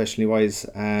wise, professionally wise.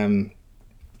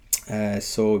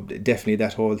 So definitely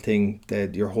that whole thing,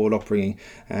 your whole upbringing.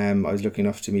 I was lucky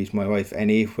enough to meet my wife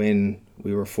Annie when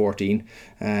we were 14,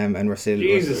 and we're still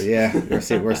we're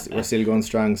still going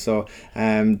strong. So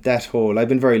that whole, I've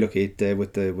been very lucky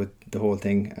with the whole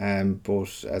thing,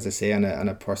 both as I say on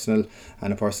a personal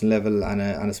level, and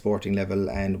a sporting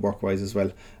level, and work wise as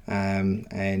well. And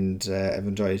I've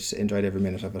enjoyed every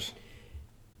minute of it.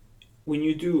 When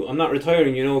you do, I'm not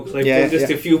retiring, because I've done this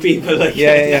to a few people,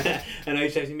 and I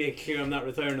try to make clear I'm not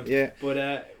retiring them. Yeah.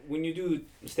 But when you do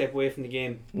step away from the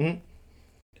game, mm-hmm.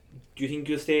 do you think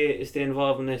you'll stay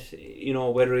involved in it?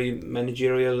 Whether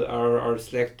managerial or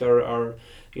select or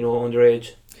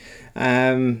underage.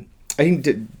 I think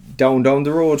down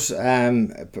the road,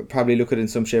 probably look at it in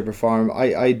some shape or form.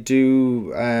 I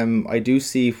do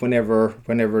see whenever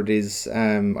it is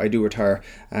I do retire,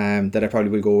 that I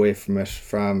probably will go away from it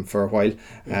for a while.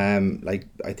 Like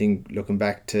I think looking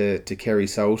back to Kerry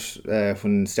South,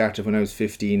 when I was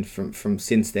 15, from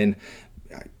since then.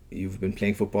 You've been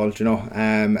playing football,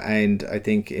 and I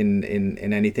think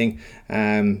in anything,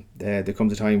 there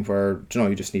comes a time where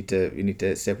you just need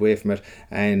to step away from it,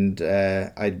 and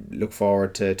I look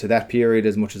forward to that period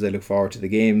as much as I look forward to the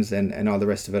games and all the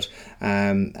rest of it,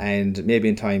 and maybe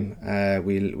in time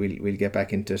we'll get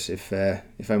back into it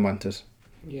if I want it.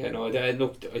 Yeah, no, I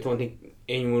don't think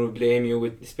anyone would blame you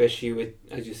especially with,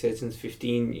 as you said, since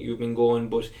 15 you've been going,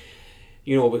 but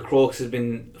with Crokes has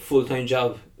been a full-time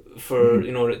job for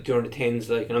during the tens,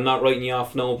 like, and I'm not writing you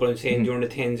off now, but I'm saying during the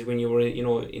tens when you were in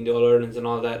the All-Irelands and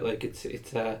all that, like it's you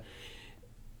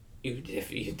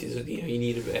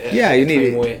need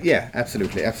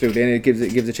absolutely, and it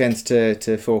gives a chance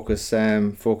to focus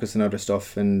on other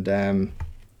stuff, and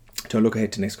to look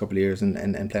ahead to the next couple of years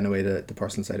and plan away the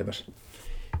personal side of it.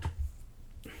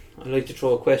 I like to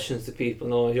throw questions to people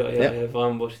now. I have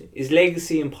on, but is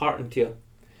legacy important to you?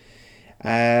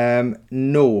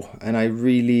 No, and I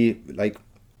really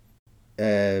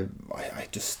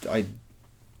I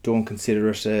don't consider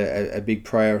it a big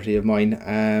priority of mine.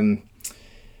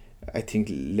 I think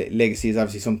legacy is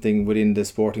obviously something within the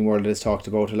sporting world that is talked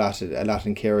about a lot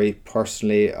in Kerry.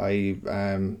 Personally, I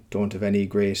don't have any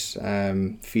great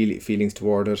feelings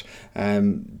toward it.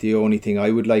 The only thing I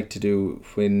would like to do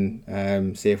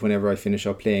whenever I finish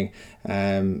up playing,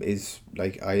 is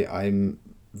I'm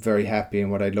very happy,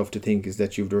 and what I'd love to think is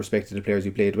that you've respected the players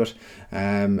you played with,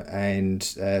 and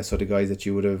so the guys that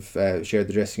you would have shared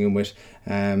the dressing room with,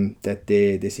 that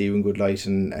they see you in good light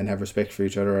and have respect for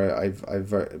each other. I've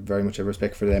very much have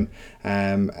respect for them,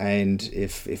 and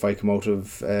if I come out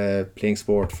of playing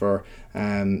sport for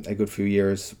a good few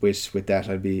years with that,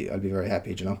 I'll be very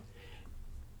happy.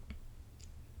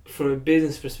 From a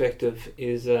business perspective,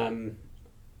 is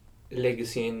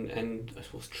legacy and I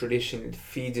suppose tradition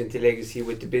feeds into legacy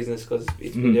with the business, because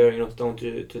it's been there, down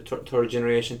to third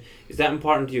generation. Is that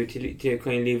important to you to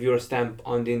kind of leave your stamp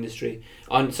on the industry,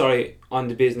 on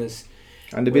the business,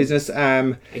 And the business,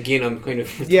 again, I'm kind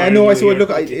of yeah, no, I so look,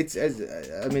 it's as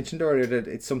I mentioned earlier that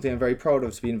it's something I'm very proud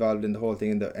of to be involved in the whole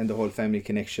thing and the whole family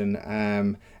connection.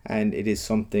 And it is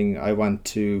something I want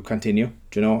to continue.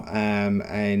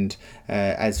 And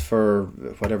as for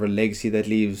whatever legacy that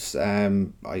leaves,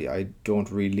 I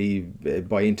don't really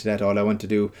buy into that. All I want to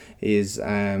do is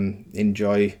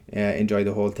enjoy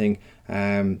the whole thing.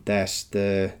 That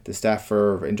the staff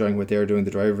are enjoying what they're doing,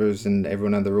 the drivers and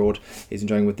everyone on the road is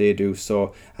enjoying what they do.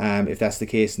 So if that's the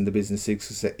case and the business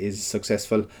is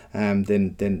successful,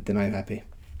 then I'm happy.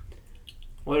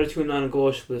 What are two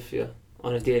non-negotiables for you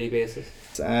on a daily basis?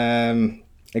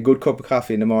 A good cup of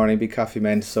coffee in the morning, big coffee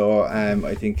man. So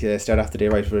I think start off the day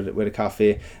right with a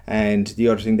coffee, and the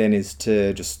other thing then is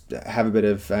to just have a bit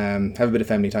of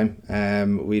family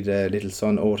time. We had a little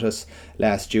son Otis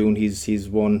last June. He's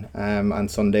won on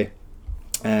Sunday.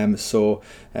 So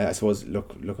I suppose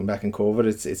looking back in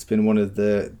COVID, it's been one of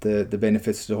the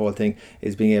benefits to the whole thing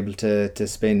is being able to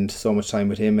spend so much time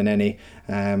with him and Annie,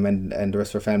 and the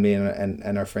rest of our family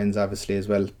and our friends obviously as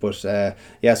well. But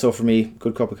yeah, so for me,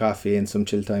 good cup of coffee and some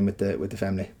chill time with the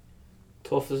family.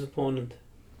 Toughest opponent.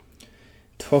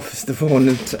 Toughest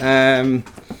opponent.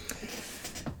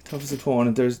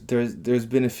 There's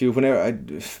been a few.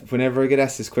 Whenever I get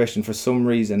asked this question, for some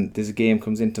reason, this game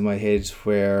comes into my head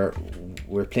where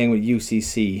we're playing with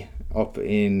UCC up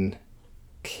in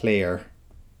Clare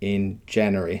in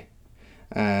January,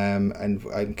 and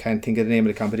I can't think of the name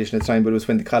of the competition at the time, but it was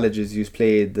when the colleges used to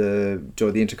play the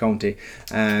intercounty,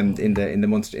 in the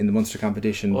Munster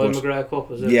competition. The McGrath Cup,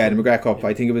 was it? Yeah, the McGrath Cup. Yeah.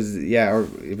 I think it was or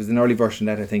it was an early version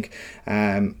of that, I think.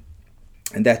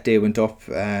 And that day went up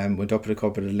with a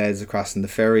couple of the lads across in the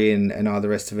ferry, and all the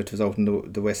rest of it was out in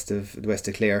the west of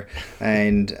Clare.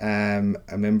 And I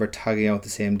remember tagging out the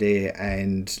same day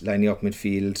and lining up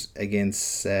midfield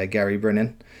against Gary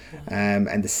Brennan.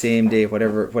 And the same day,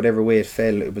 whatever way it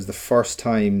fell, it was the first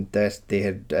time that they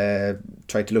had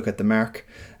tried to look at the mark,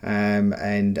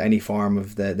 and any form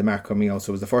of the mark coming out.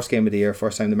 So it was the first game of the year,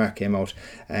 first time the mark came out,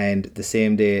 and the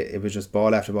same day it was just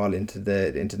ball after ball into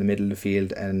the middle of the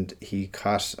field, and he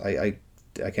caught I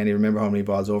can't even remember how many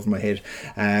balls over my head,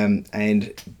 and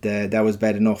that was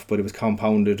bad enough, but it was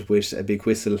compounded with a big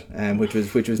whistle, which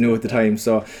was new at the time.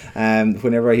 So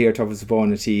whenever I hear toughest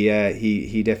opponent,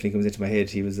 he definitely comes into my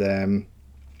head. He was a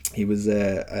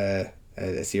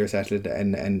serious athlete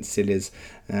and still is,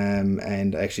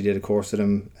 and I actually did a course with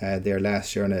him there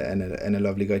last year, and a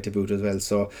lovely guy to boot as well.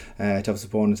 So toughest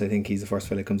opponent, I think he's the first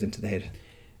fella that comes into the head.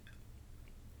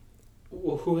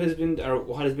 Who has been, or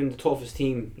what has been the toughest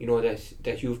team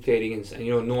that you've played against? And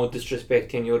no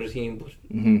disrespect to any other team, but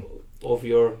of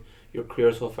your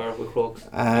career so far with Crokes,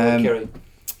 Kerry.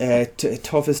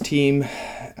 Toughest team,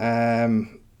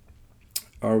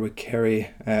 or with Kerry,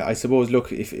 I suppose.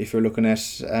 Look, if you're looking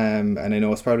at, and I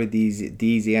know it's probably the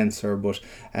easy answer, but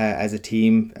as a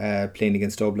team playing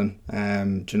against Dublin,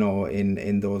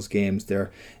 in those games, they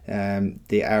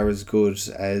are as good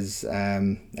as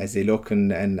they look,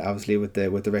 and obviously with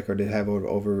the record they have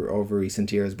over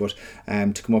recent years. But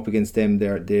to come up against them,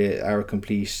 they are a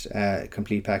complete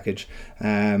package,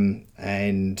 and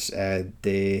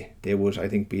they would, I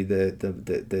think, be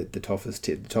the toughest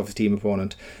team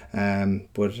opponent.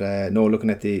 But no, looking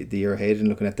at the year ahead and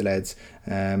looking at the lads,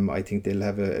 I think they'll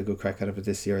have a good crack at it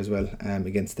this year as well,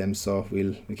 against them. So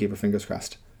we'll keep our fingers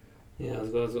crossed. Yeah, I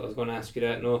was going to ask you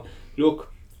that. No,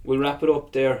 look, we'll wrap it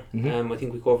up there. I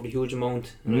think we covered a huge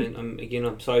amount. And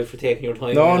I'm sorry for taking your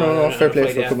time. No, fair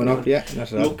play for coming up. Yeah,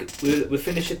 not at all. Look, we'll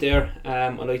finish it there.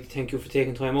 I'd like to thank you for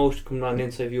taking time out to come on the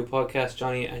Inside View podcast,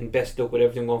 Johnny, and best luck with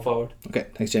everything going forward. Okay,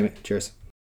 thanks, Jamie. Cheers.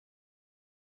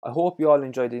 I hope you all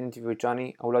enjoyed the interview with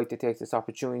Johnny. I would like to take this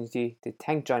opportunity to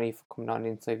thank Johnny for coming on the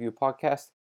Inside View podcast,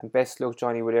 and best luck,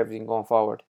 Johnny, with everything going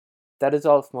forward. That is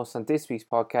all from us on this week's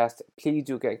podcast. Please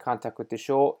do get in contact with the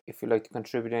show if you'd like to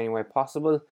contribute in any way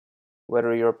possible.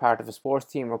 Whether you're a part of a sports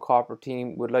team or corporate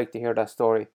team, we'd like to hear that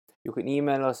story. You can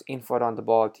email us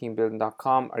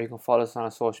info@ontheballteambuilding.com, or you can follow us on our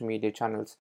social media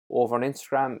channels. Over on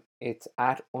Instagram, it's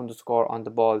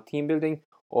 @_ontheballteambuilding.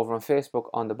 Over on Facebook,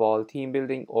 On The Ball Team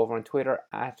Building. Over on Twitter,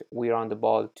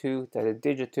 @weareontheball2, that is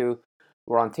digit 2.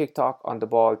 We're on TikTok, On The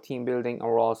Ball Team Building, and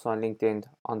we're also on LinkedIn,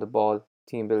 On The Ball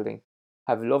Team Building.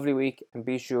 Have a lovely week, and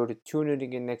be sure to tune in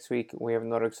again next week. We have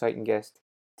another exciting guest.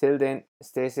 Till then,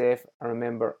 stay safe, and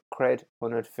remember, cred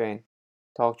 100 Féin.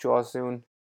 Talk to you all soon,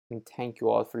 and thank you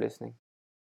all for listening.